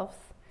ourselves.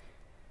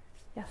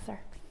 Yes, sir.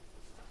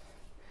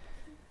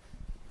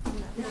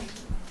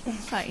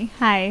 Sorry.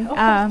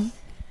 Hi.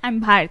 I'm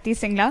Bharti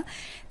Singla.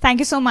 Thank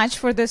you so much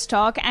for this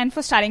talk and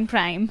for starting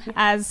Prime.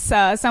 As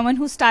someone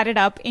who started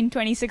up in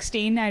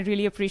 2016, I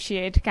really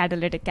appreciate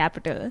Catalytic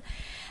Capital.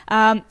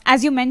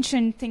 As you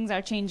mentioned, things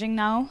are changing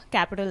now.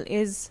 Capital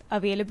is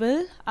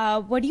available.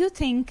 What do you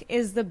think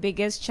is the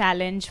biggest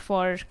challenge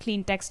for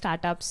clean tech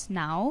startups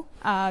now,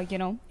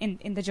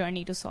 in the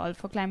journey to solve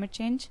for climate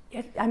change?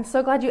 I'm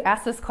so glad you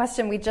asked this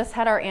question. We just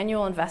had our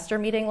annual investor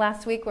meeting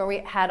last week where we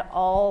had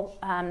all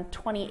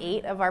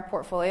 28 of our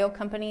portfolio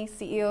company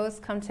CEOs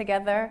come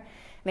together.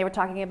 And they were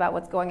talking about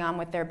what's going on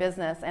with their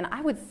business. And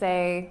I would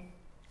say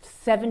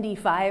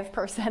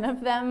 75% of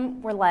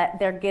them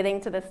they're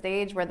getting to the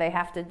stage where they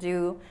have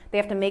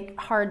to make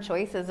hard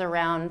choices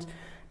around,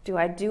 do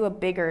I do a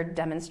bigger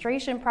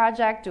demonstration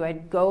project? Do I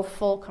go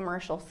full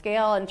commercial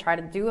scale and try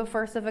to do a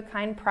first of a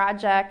kind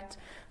project?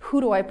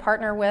 Who do I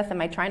partner with? Am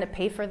I trying to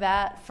pay for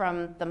that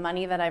from the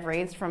money that I've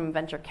raised from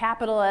venture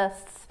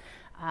capitalists?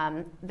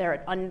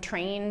 They're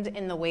untrained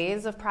in the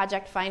ways of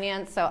project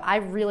finance. So I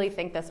really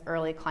think this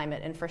early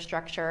climate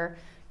infrastructure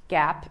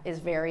gap is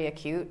very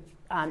acute.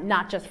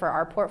 Not just for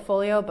our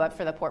portfolio, but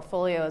for the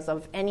portfolios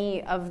of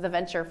any of the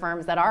venture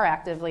firms that are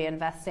actively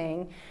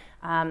investing.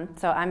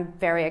 So I'm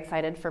very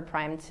excited for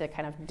Prime to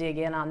kind of dig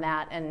in on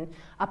that and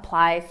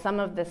apply some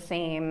of the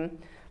same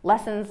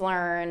lessons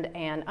learned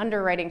and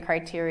underwriting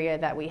criteria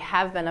that we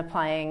have been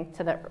applying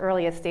to the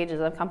earliest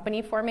stages of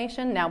company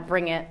formation, now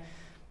bring it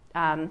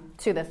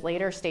to this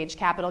later stage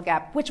capital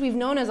gap, which we've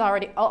known has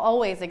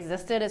always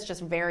existed. It's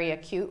just very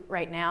acute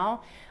right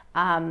now.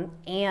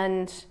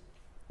 And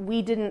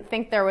we didn't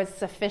think there was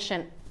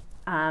sufficient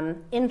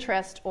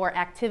interest or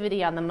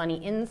activity on the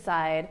money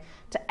inside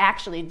to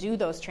actually do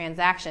those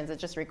transactions. It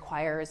just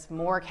requires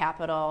more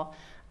capital.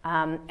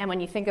 And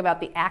when you think about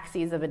the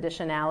axes of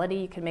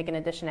additionality, you can make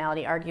an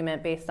additionality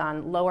argument based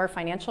on lower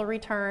financial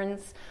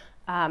returns,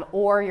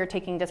 or you're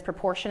taking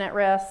disproportionate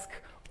risk,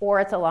 or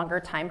it's a longer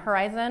time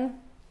horizon.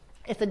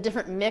 It's a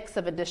different mix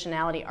of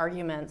additionality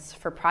arguments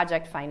for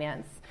project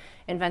finance.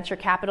 In venture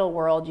capital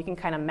world, you can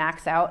kind of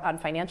max out on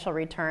financial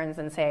returns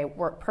and say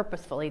we're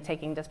purposefully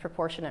taking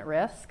disproportionate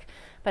risk.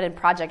 But in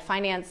project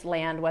finance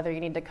land, whether you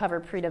need to cover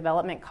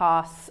pre-development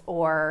costs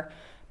or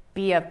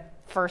be a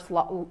first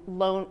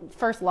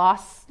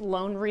loss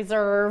loan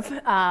reserve,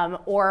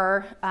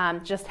 or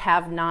just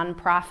have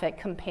nonprofit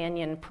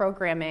companion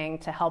programming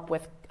to help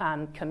with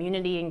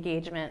community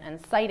engagement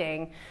and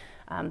siting.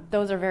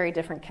 Those are very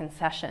different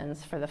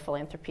concessions for the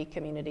philanthropy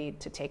community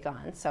to take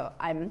on. So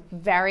I'm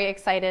very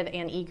excited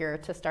and eager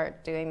to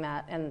start doing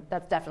that, and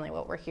that's definitely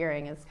what we're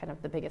hearing is kind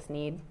of the biggest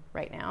need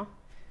right now.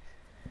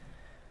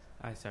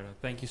 Hi, Sarah.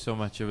 Thank you so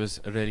much. It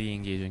was a really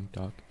engaging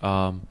talk.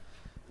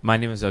 My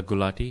name is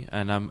Gulati,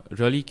 and I'm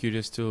really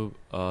curious to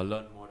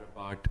learn more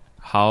about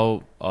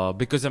how,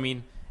 because I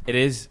mean, it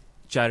is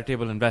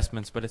charitable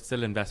investments, but it's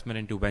still investment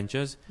into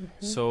ventures.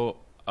 Mm-hmm. So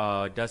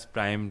does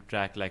Prime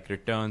track like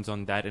returns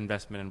on that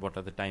investment, and what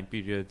are the time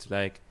periods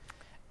like?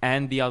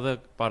 And the other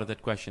part of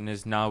that question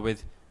is now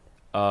with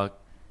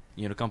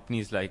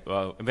companies like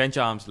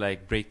venture arms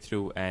like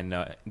Breakthrough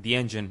and The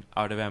Engine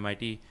out of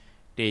MIT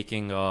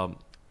taking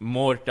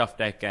more tough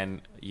tech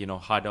and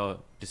harder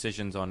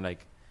decisions on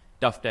like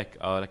tough tech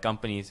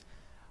companies,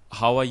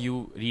 how are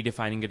you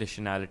redefining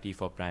additionality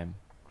for Prime?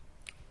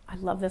 I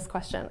love this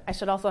question. I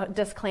should also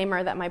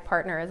disclaimer that my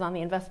partner is on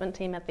the investment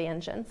team at The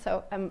Engine,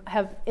 so I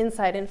have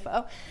inside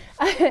info.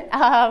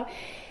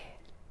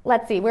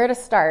 Let's see, where to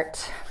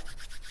start.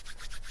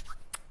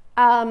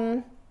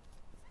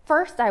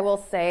 First, I will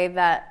say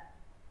that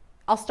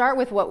I'll start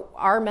with what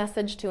our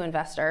message to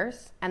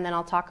investors, and then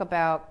I'll talk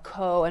about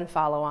co- and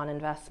follow-on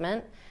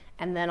investment,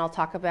 and then I'll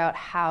talk about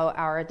how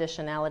our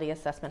additionality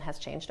assessment has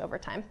changed over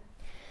time.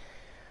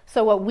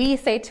 So what we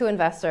say to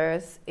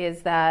investors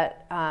is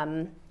that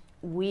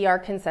we are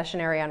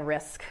concessionary on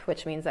risk,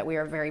 which means that we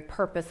are very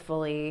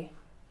purposefully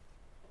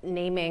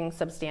naming,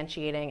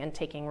 substantiating, and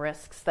taking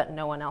risks that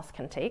no one else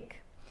can take.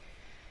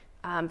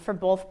 For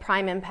both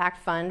Prime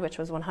Impact Fund, which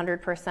was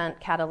 100%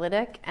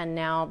 catalytic, and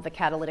now the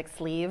catalytic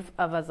sleeve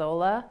of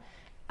Azola,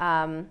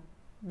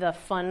 the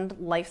fund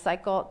life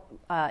cycle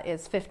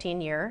is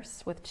 15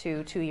 years with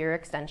two-year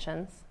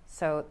extensions.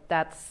 So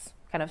that's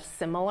kind of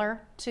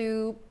similar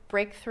to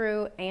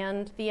Breakthrough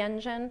and The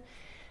Engine.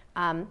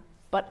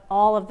 But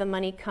all of the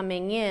money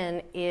coming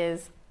in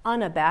is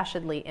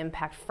unabashedly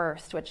impact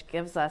first, which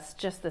gives us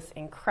just this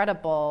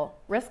incredible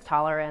risk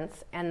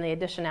tolerance, and the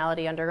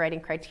additionality underwriting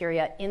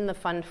criteria in the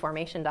fund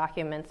formation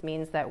documents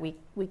means that we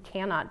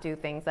cannot do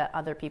things that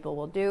other people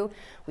will do.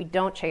 We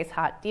don't chase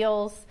hot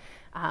deals.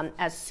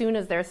 As soon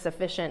as there's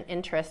sufficient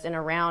interest in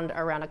around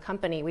a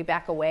company, we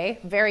back away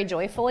very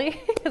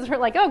joyfully because we're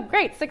like, oh,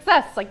 great,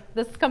 success. Like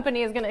this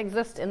company is going to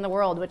exist in the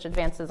world, which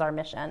advances our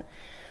mission.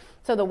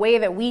 So the way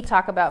that we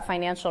talk about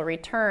financial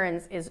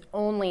returns is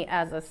only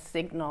as a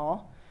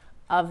signal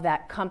of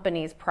that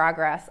company's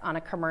progress on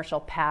a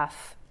commercial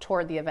path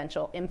toward the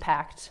eventual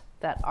impact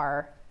that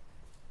our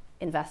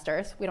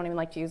investors, we don't even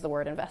like to use the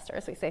word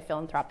investors, we say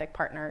philanthropic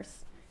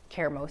partners,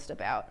 care most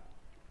about.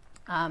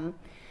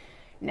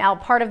 Now,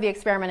 part of the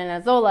experiment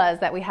in Azola is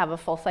that we have a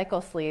full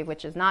cycle sleeve,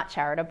 which is not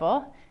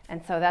charitable.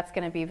 And so that's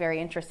going to be very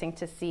interesting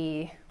to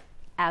see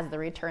as the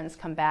returns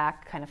come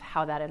back, kind of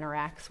how that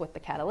interacts with the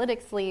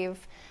catalytic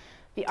sleeve.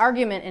 The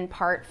argument in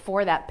part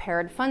for that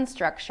paired fund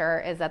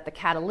structure is that the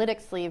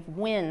catalytic sleeve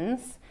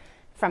wins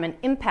from an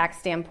impact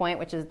standpoint,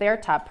 which is their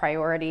top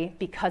priority,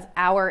 because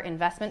our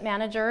investment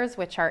managers,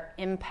 which are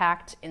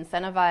impact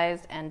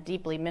incentivized and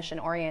deeply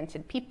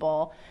mission-oriented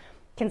people,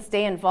 can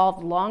stay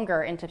involved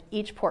longer into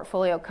each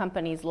portfolio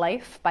company's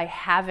life by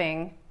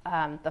having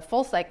the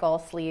full cycle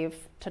sleeve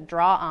to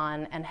draw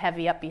on and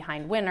heavy up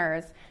behind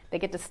winners. They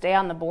get to stay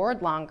on the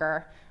board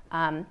longer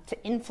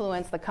to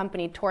influence the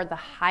company toward the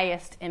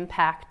highest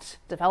impact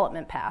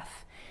development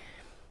path.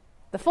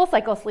 The full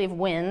cycle sleeve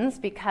wins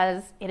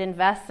because it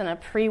invests in a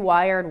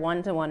pre-wired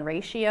 1-to-1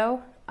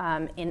 ratio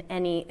in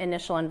any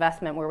initial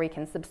investment where we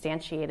can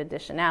substantiate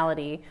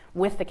additionality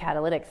with the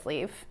catalytic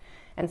sleeve.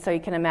 And so you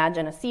can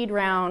imagine a seed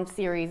round,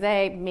 Series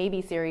A,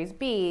 maybe Series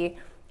B,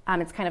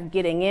 it's kind of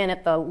getting in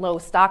at the low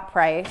stock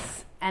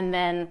price. And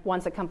then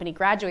once a company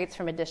graduates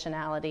from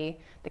additionality,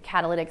 the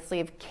catalytic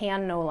sleeve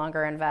can no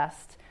longer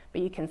invest,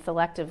 but you can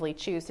selectively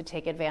choose to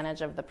take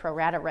advantage of the pro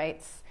rata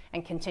rights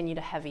and continue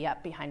to heavy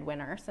up behind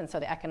winners. And so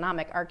the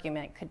economic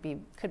argument could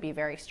be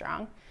very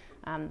strong.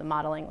 The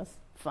modeling was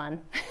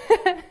fun.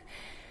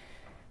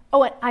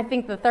 Oh, and I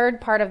think the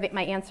third part of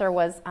my answer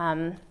was,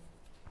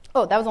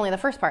 that was only the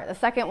first part. The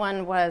second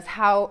one was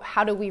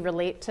how do we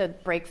relate to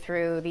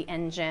Breakthrough, The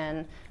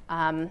Engine?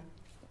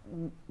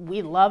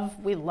 We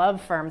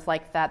love firms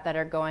like that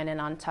are going in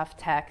on tough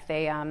tech.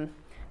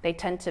 They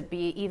tend to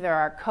be either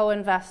our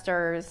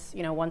co-investors,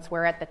 once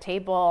we're at the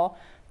table,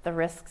 the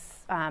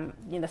risks,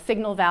 the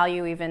signal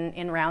value, even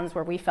in rounds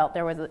where we felt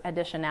there was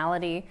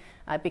additionality,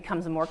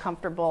 becomes a more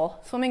comfortable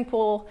swimming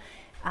pool.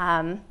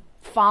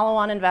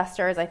 Follow-on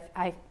investors,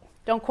 I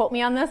don't quote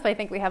me on this, but I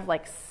think we have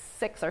like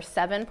 6 or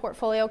 7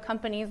 portfolio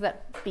companies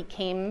that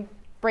became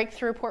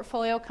Breakthrough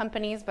portfolio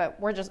companies, but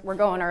we're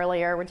going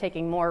earlier, we're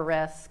taking more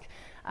risk.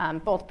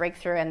 Both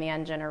Breakthrough and The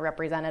Engine are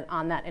represented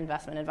on that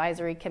investment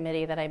advisory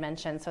committee that I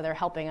mentioned, so they're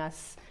helping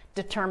us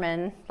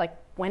determine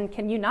when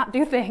can you not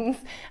do things,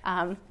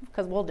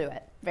 because we'll do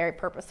it very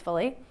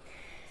purposefully.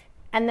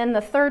 And then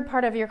the third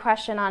part of your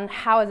question on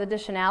how has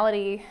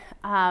additionality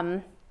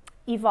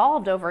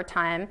evolved over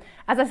time.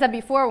 As I said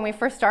before, when we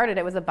first started,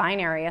 it was a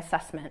binary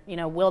assessment.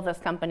 Will this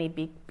company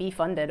be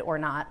funded or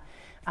not?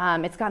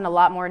 It's gotten a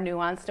lot more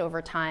nuanced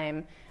over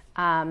time.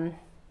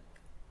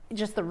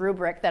 Just the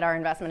rubric that our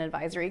investment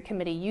advisory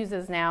committee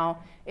uses now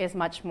is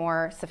much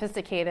more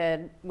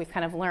sophisticated. We've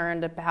kind of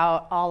learned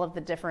about all of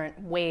the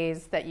different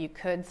ways that you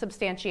could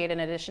substantiate an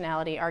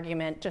additionality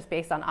argument just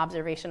based on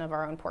observation of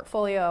our own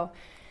portfolio.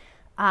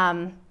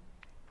 And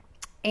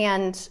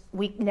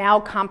we now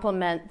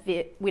complement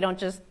we don't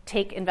just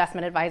take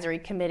investment advisory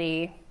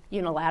committee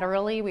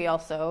unilaterally, we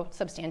also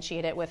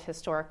substantiate it with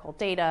historical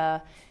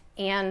data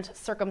and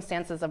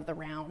circumstances of the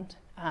round.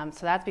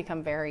 So that's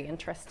become very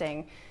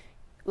interesting.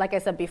 Like I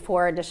said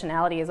before,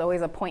 additionality is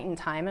always a point in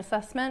time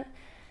assessment.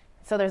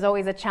 So there's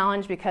always a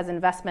challenge because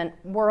investment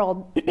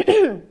world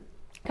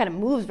kind of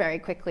moves very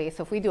quickly.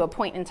 So if we do a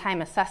point in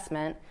time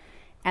assessment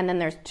and then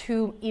there's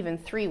 2, even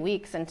 3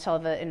 weeks until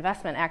the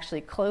investment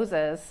actually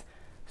closes,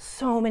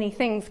 so many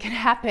things can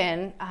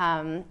happen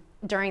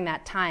during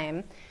that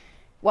time.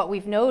 What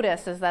we've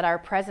noticed is that our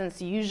presence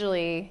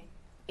usually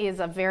is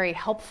a very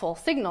helpful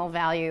signal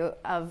value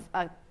of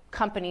a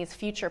company's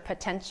future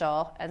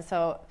potential. And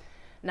so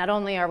not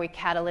only are we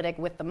catalytic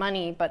with the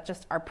money, but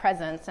just our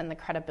presence and the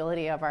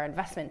credibility of our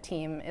investment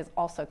team is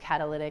also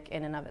catalytic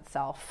in and of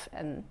itself.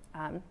 And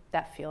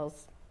that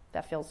feels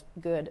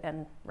good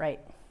and right.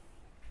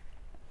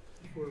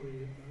 Before we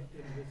end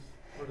this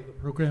part of the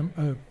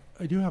program,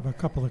 I do have a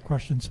couple of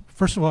questions.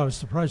 First of all, I was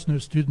surprised no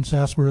students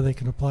asked where they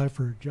can apply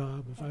for a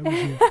job. If I was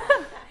you,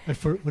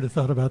 I would have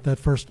thought about that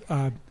first.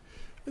 And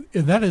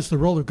that is the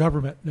role of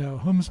government. Now,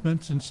 Holmes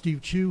mentioned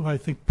Steve Chu, I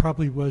think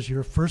probably was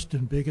your first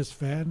and biggest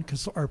fan,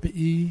 because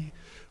ARPA-E,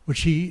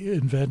 which he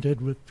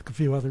invented with a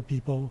few other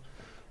people,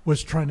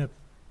 was trying to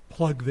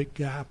plug the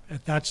gap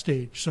at that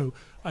stage. So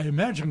I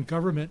imagine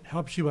government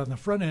helps you on the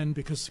front end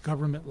because the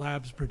government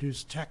labs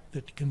produce tech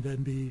that can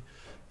then be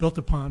built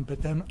upon,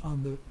 but then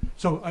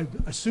so I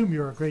assume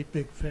you're a great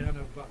big fan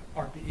of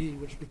ARPA-E,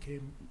 which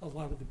became a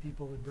lot of the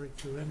people in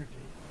breakthrough energy.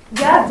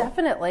 Yeah,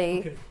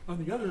 definitely. Okay,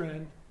 on the other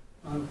end,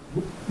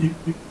 you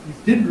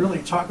didn't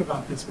really talk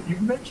about this, but you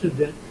mentioned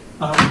it.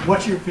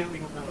 What's your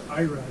feeling about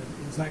IRA?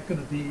 Is that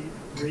going to be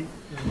great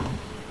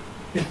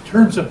in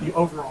terms of the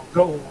overall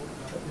goal,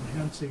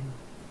 enhancing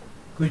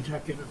clean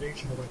tech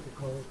innovation, I like to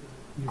call it?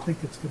 Do you think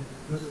it's going to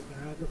be good or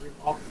bad, or it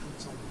all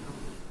depends on how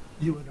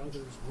you and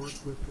others work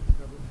with the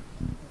government?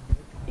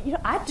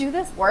 I do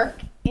this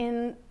work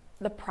in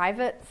the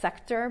private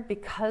sector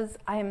because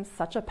I am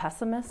such a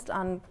pessimist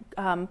on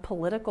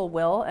political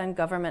will and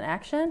government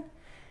action.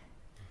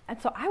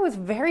 And so I was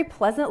very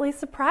pleasantly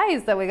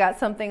surprised that we got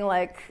something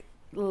like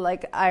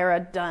IRA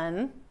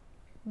done.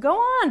 Go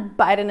on,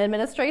 Biden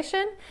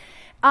administration.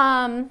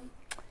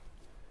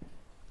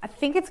 I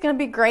think it's going to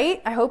be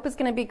great. I hope it's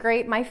going to be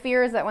great. My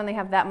fear is that when they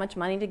have that much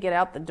money to get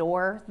out the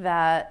door,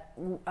 that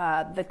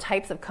the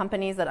types of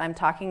companies that I'm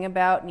talking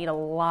about need a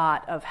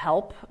lot of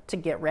help to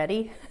get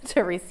ready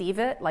to receive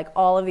it. Like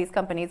all of these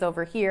companies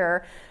over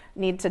here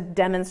need to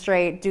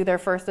demonstrate, do their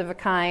first of a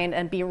kind,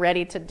 and be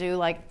ready to do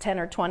like 10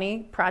 or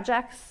 20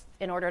 projects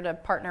in order to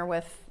partner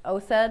with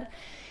OSED.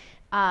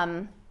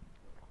 I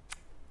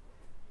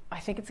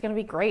think it's going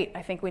to be great.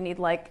 I think we need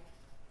like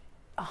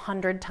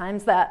 100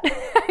 times that.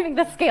 I think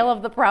the scale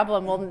of the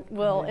problem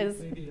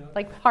is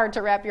like hard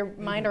to wrap your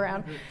mind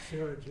around.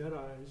 Sarah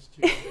Jedi's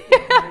to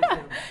advise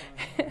them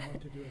on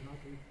what to do and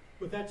not do.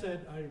 With that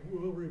said, I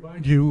will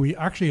remind you, we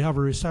actually have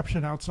a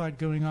reception outside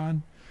going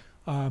on,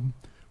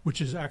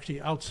 which is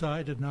actually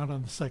outside and not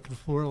on the second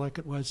floor like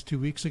it was 2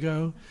 weeks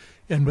ago.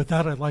 And with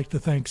that, I'd like to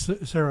thank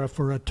Sarah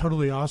for a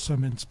totally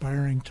awesome,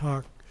 inspiring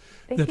talk.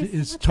 That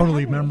is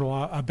totally memorable.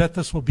 I bet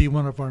this will be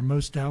one of our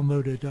most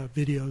downloaded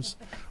videos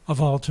of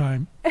all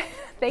time.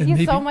 Thank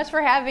you so much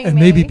for having me. And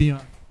maybe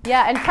beyond.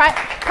 Yeah, and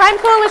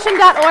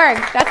crimecoalition.org.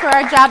 That's where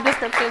our job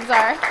descriptions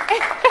are.